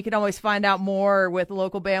and then, you can always find out more with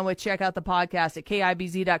Local Bandwidth. Check out the podcast at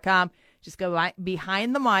KIBZ.com. Just go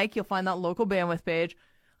behind the mic. You'll find that local bandwidth page.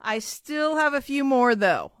 I still have a few more,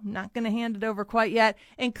 though. I'm not going to hand it over quite yet,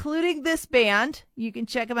 including this band. You can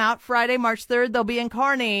check them out Friday, March 3rd. They'll be in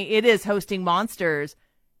Kearney. It is hosting Monsters.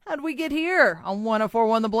 How'd we get here on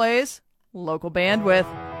 104.1 The Blaze? Local bandwidth.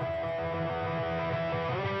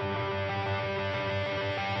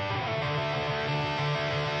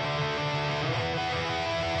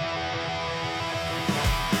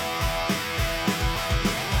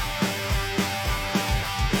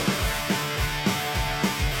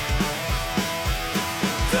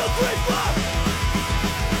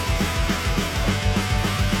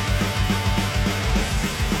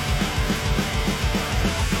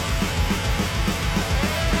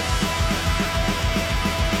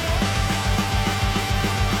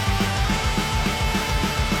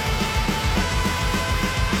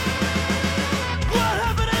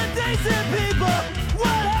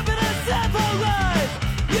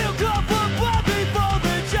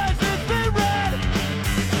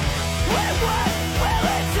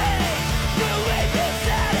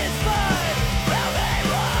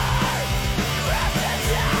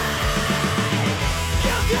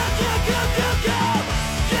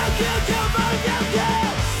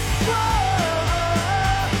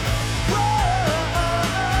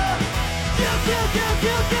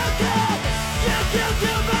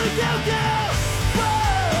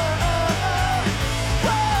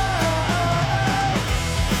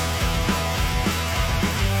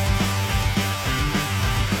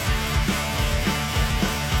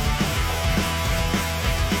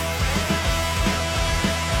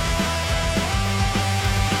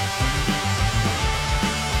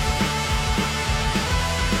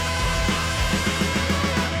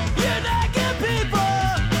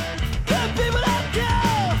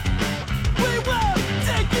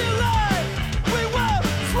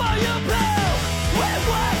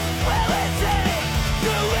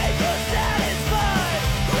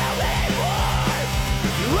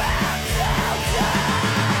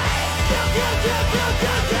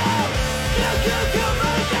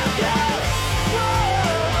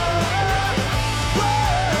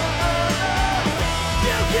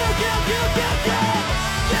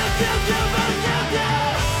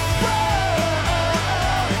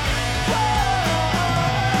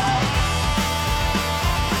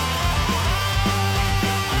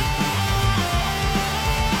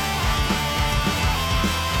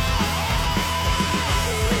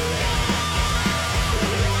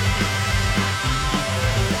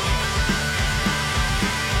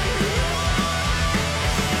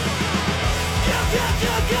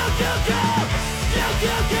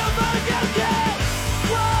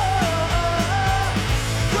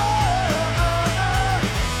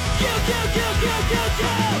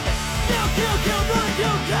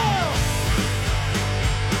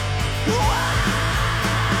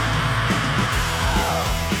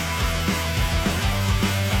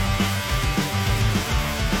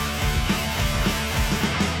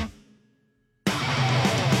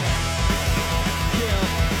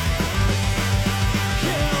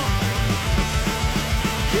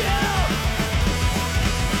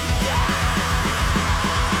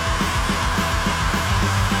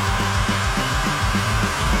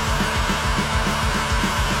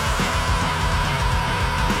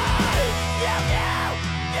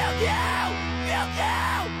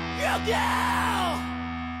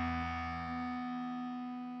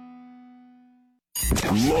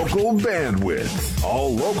 Local bandwidth.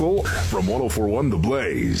 All local from 104.1 The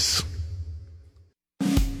Blaze.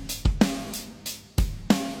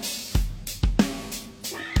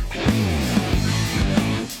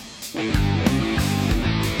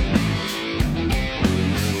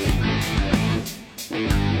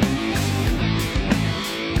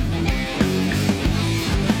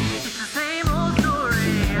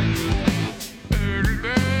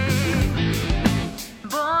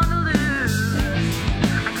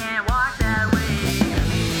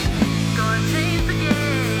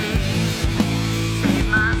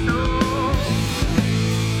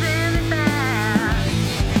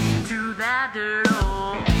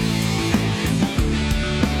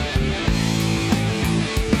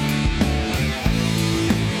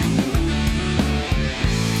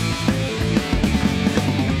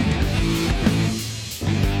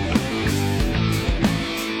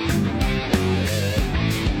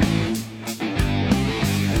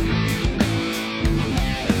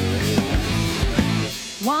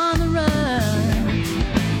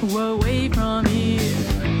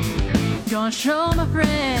 Show my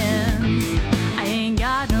friends I ain't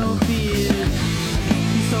got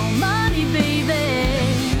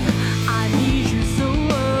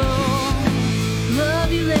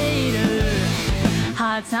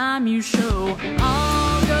time you show.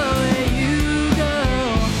 I'll go where you go,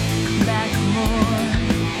 back for more.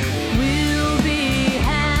 We'll be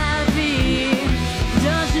happy,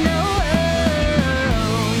 don't you know?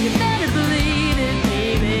 Oh, you better believe it,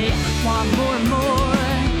 baby. Want more and more.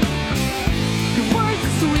 Your words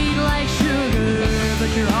are sweet like sugar, but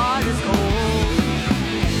your heart is cold.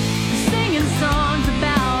 You're singing songs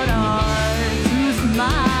about our two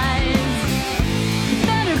smiles. You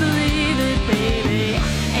better believe it, baby.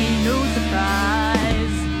 Ain't no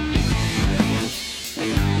surprise.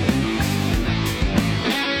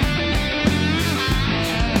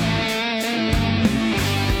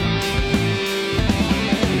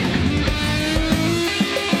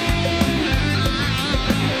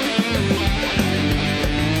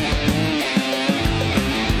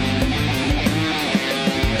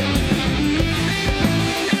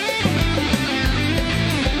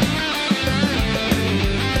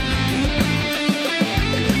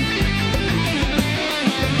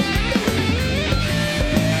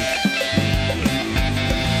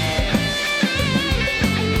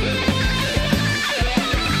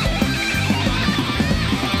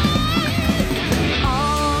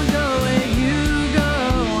 I'll go where you go,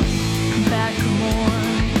 back for more.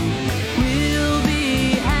 We'll be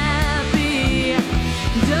happy,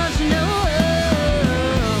 don't you know?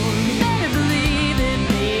 Oh, you better believe it,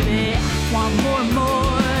 baby. Want more and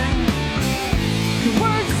more. Your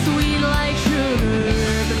words are sweet like sugar,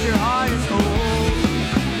 but your heart is cold.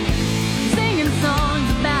 Singing songs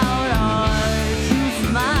about our two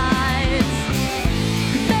smiles.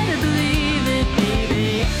 You better believe it, baby.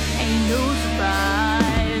 Ain't no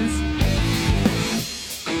surprise.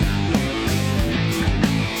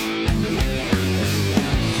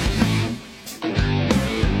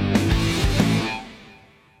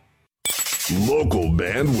 Local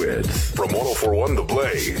bandwidth from 1041 The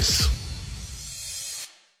Blaze.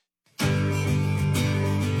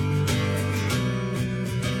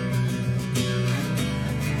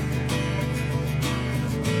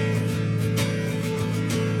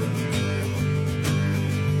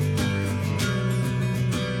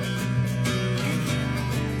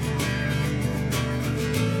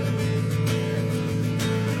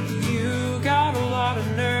 You got a lot of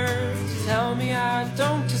nerve to tell me I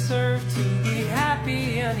don't deserve to be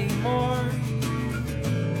happy anymore.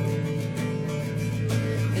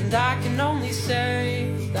 And I can only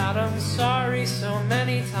say that I'm sorry so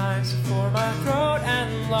many times before my throat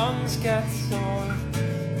and lungs get sore.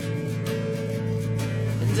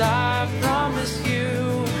 And I promise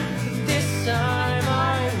you that this time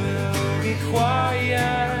I will be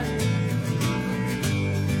quiet.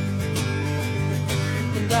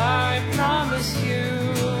 And I promise you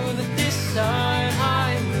that this time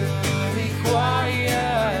I will be quiet.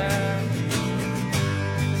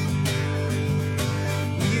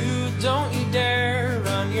 Don't you dare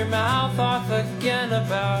run your mouth off again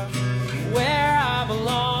about where I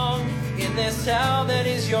belong in this hell that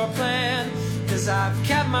is your plan. 'Cause I've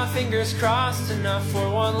kept my fingers crossed enough for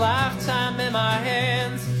one lifetime in my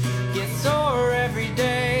hands. Get sore every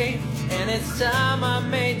day, and it's time I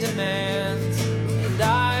made demands. And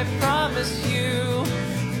I promise you,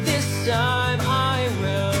 this time I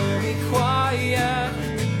will be quiet.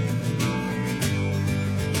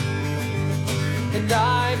 And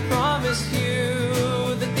I promise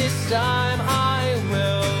you that this time I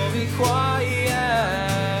will be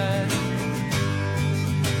quiet.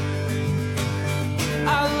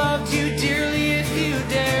 I loved you dearly if you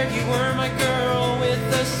dared. You were my girl with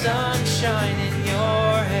the sunshine in your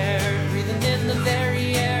hair, breathing in the very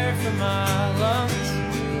air from my lungs,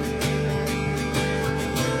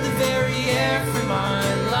 the very air from my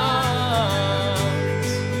lungs.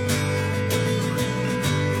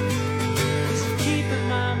 Keeping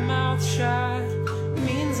my mouth shut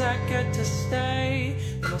means I get to stay,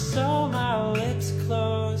 and also my lips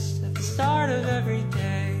closed at the start of every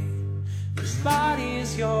day. This body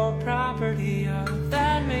is your property, of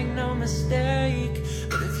that make no mistake.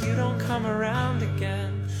 But if you don't come around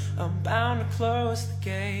again, I'm bound to close the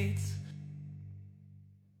gates.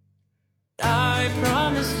 I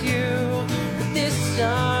promise you that this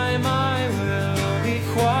time I will be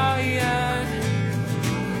quiet.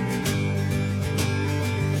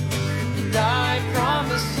 And I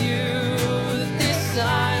promise you that this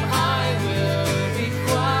time I will be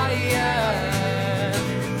quiet.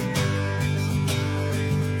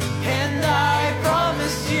 And I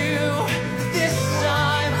promise you that this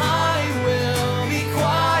time I will be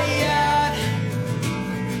quiet.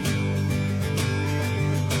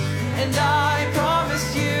 And I promise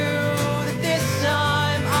you that this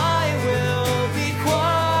time I will be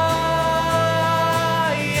quiet.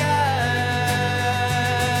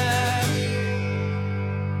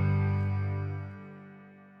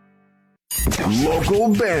 Local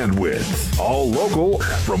bandwidth. All local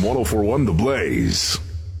from 104.1 The Blaze.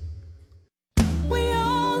 We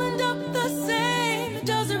all end up the same. It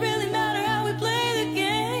doesn't really matter how we play the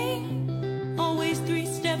game. Always 3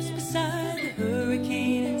 steps beside the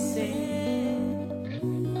hurricane and say,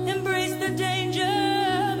 embrace the danger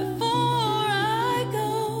before I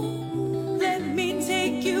go. Let me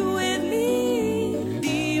take you with me,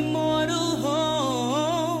 the immortal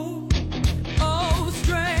home. Oh,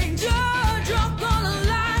 stranger, drunk on a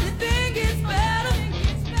line, you think it's better.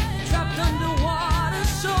 Trapped underwater,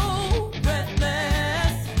 so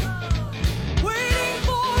breathless, waiting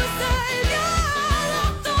for a savior.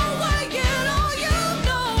 Locked away in all you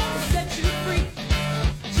know to set you free.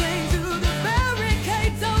 Chained to the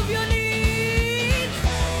barricades of your needs,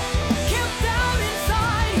 kept out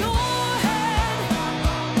inside your head.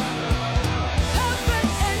 Heaven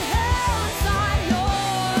and hell inside your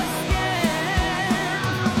skin.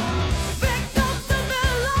 Victims of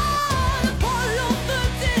Elon, Apollo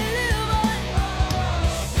 13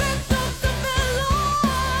 Victims of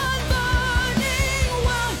Elon, burning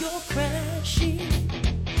while you're crashing.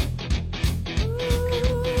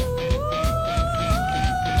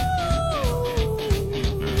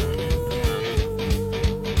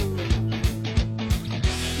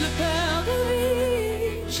 Le Père de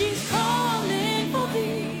vie, she's calling for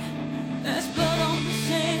thee. There's blood on the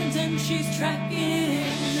sands and she's tracking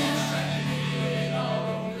it now.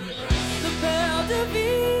 Le Père de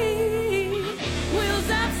vie, wheels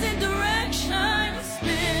absent direction,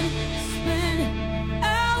 spin, spin,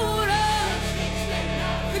 out of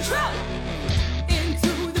control.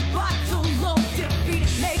 Into the bottle of defeat,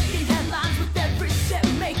 making headlines with every step,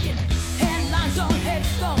 making headlines on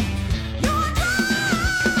headstone. You're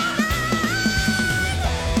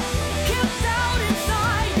kept out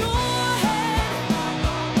inside your head.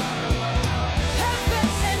 Heaven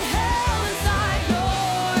and hell inside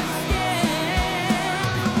your skin.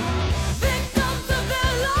 Victims of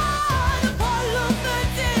Elon, Apollo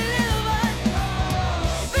 13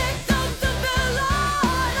 Victims of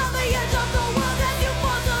Elon, on the edge of the world as you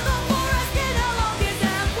fall to the forest. Get along, get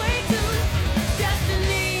halfway to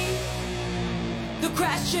destiny. The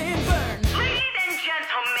crash and burn. Ladies and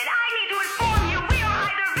gentlemen, I need to inform you we are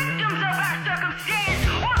either victims of our circumstance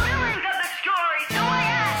or villains of the story. So I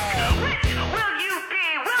ask, which will you be?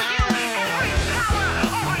 Will you embrace power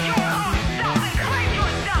over your own self and cleanse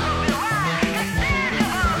yourself of the lie and stand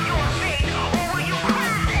above your fate? Or will you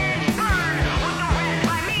crash and burn with the rest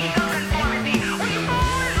by means of conformity? Will you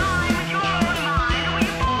fall in line with your own mind? Or will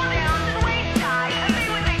you fall down to the wayside and be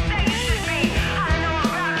what they say you should be? I don't know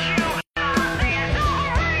about you, but they are so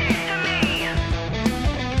horrendous to me.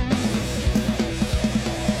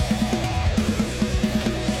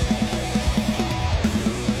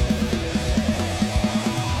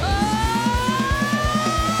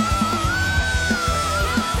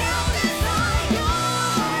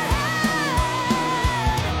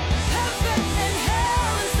 Heaven and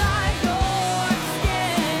hell inside your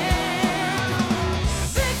skin.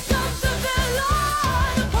 Victims of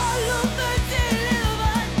Elon, Apollo 13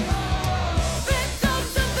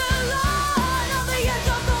 Victims of Elon, on the edge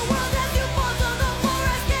of the world as you fall to the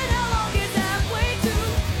forest. Get along, get halfway to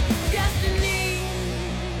destiny.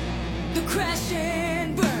 The crash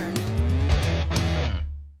and burn.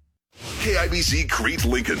 KIBC Crete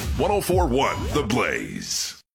Lincoln, 104.1 The Blaze.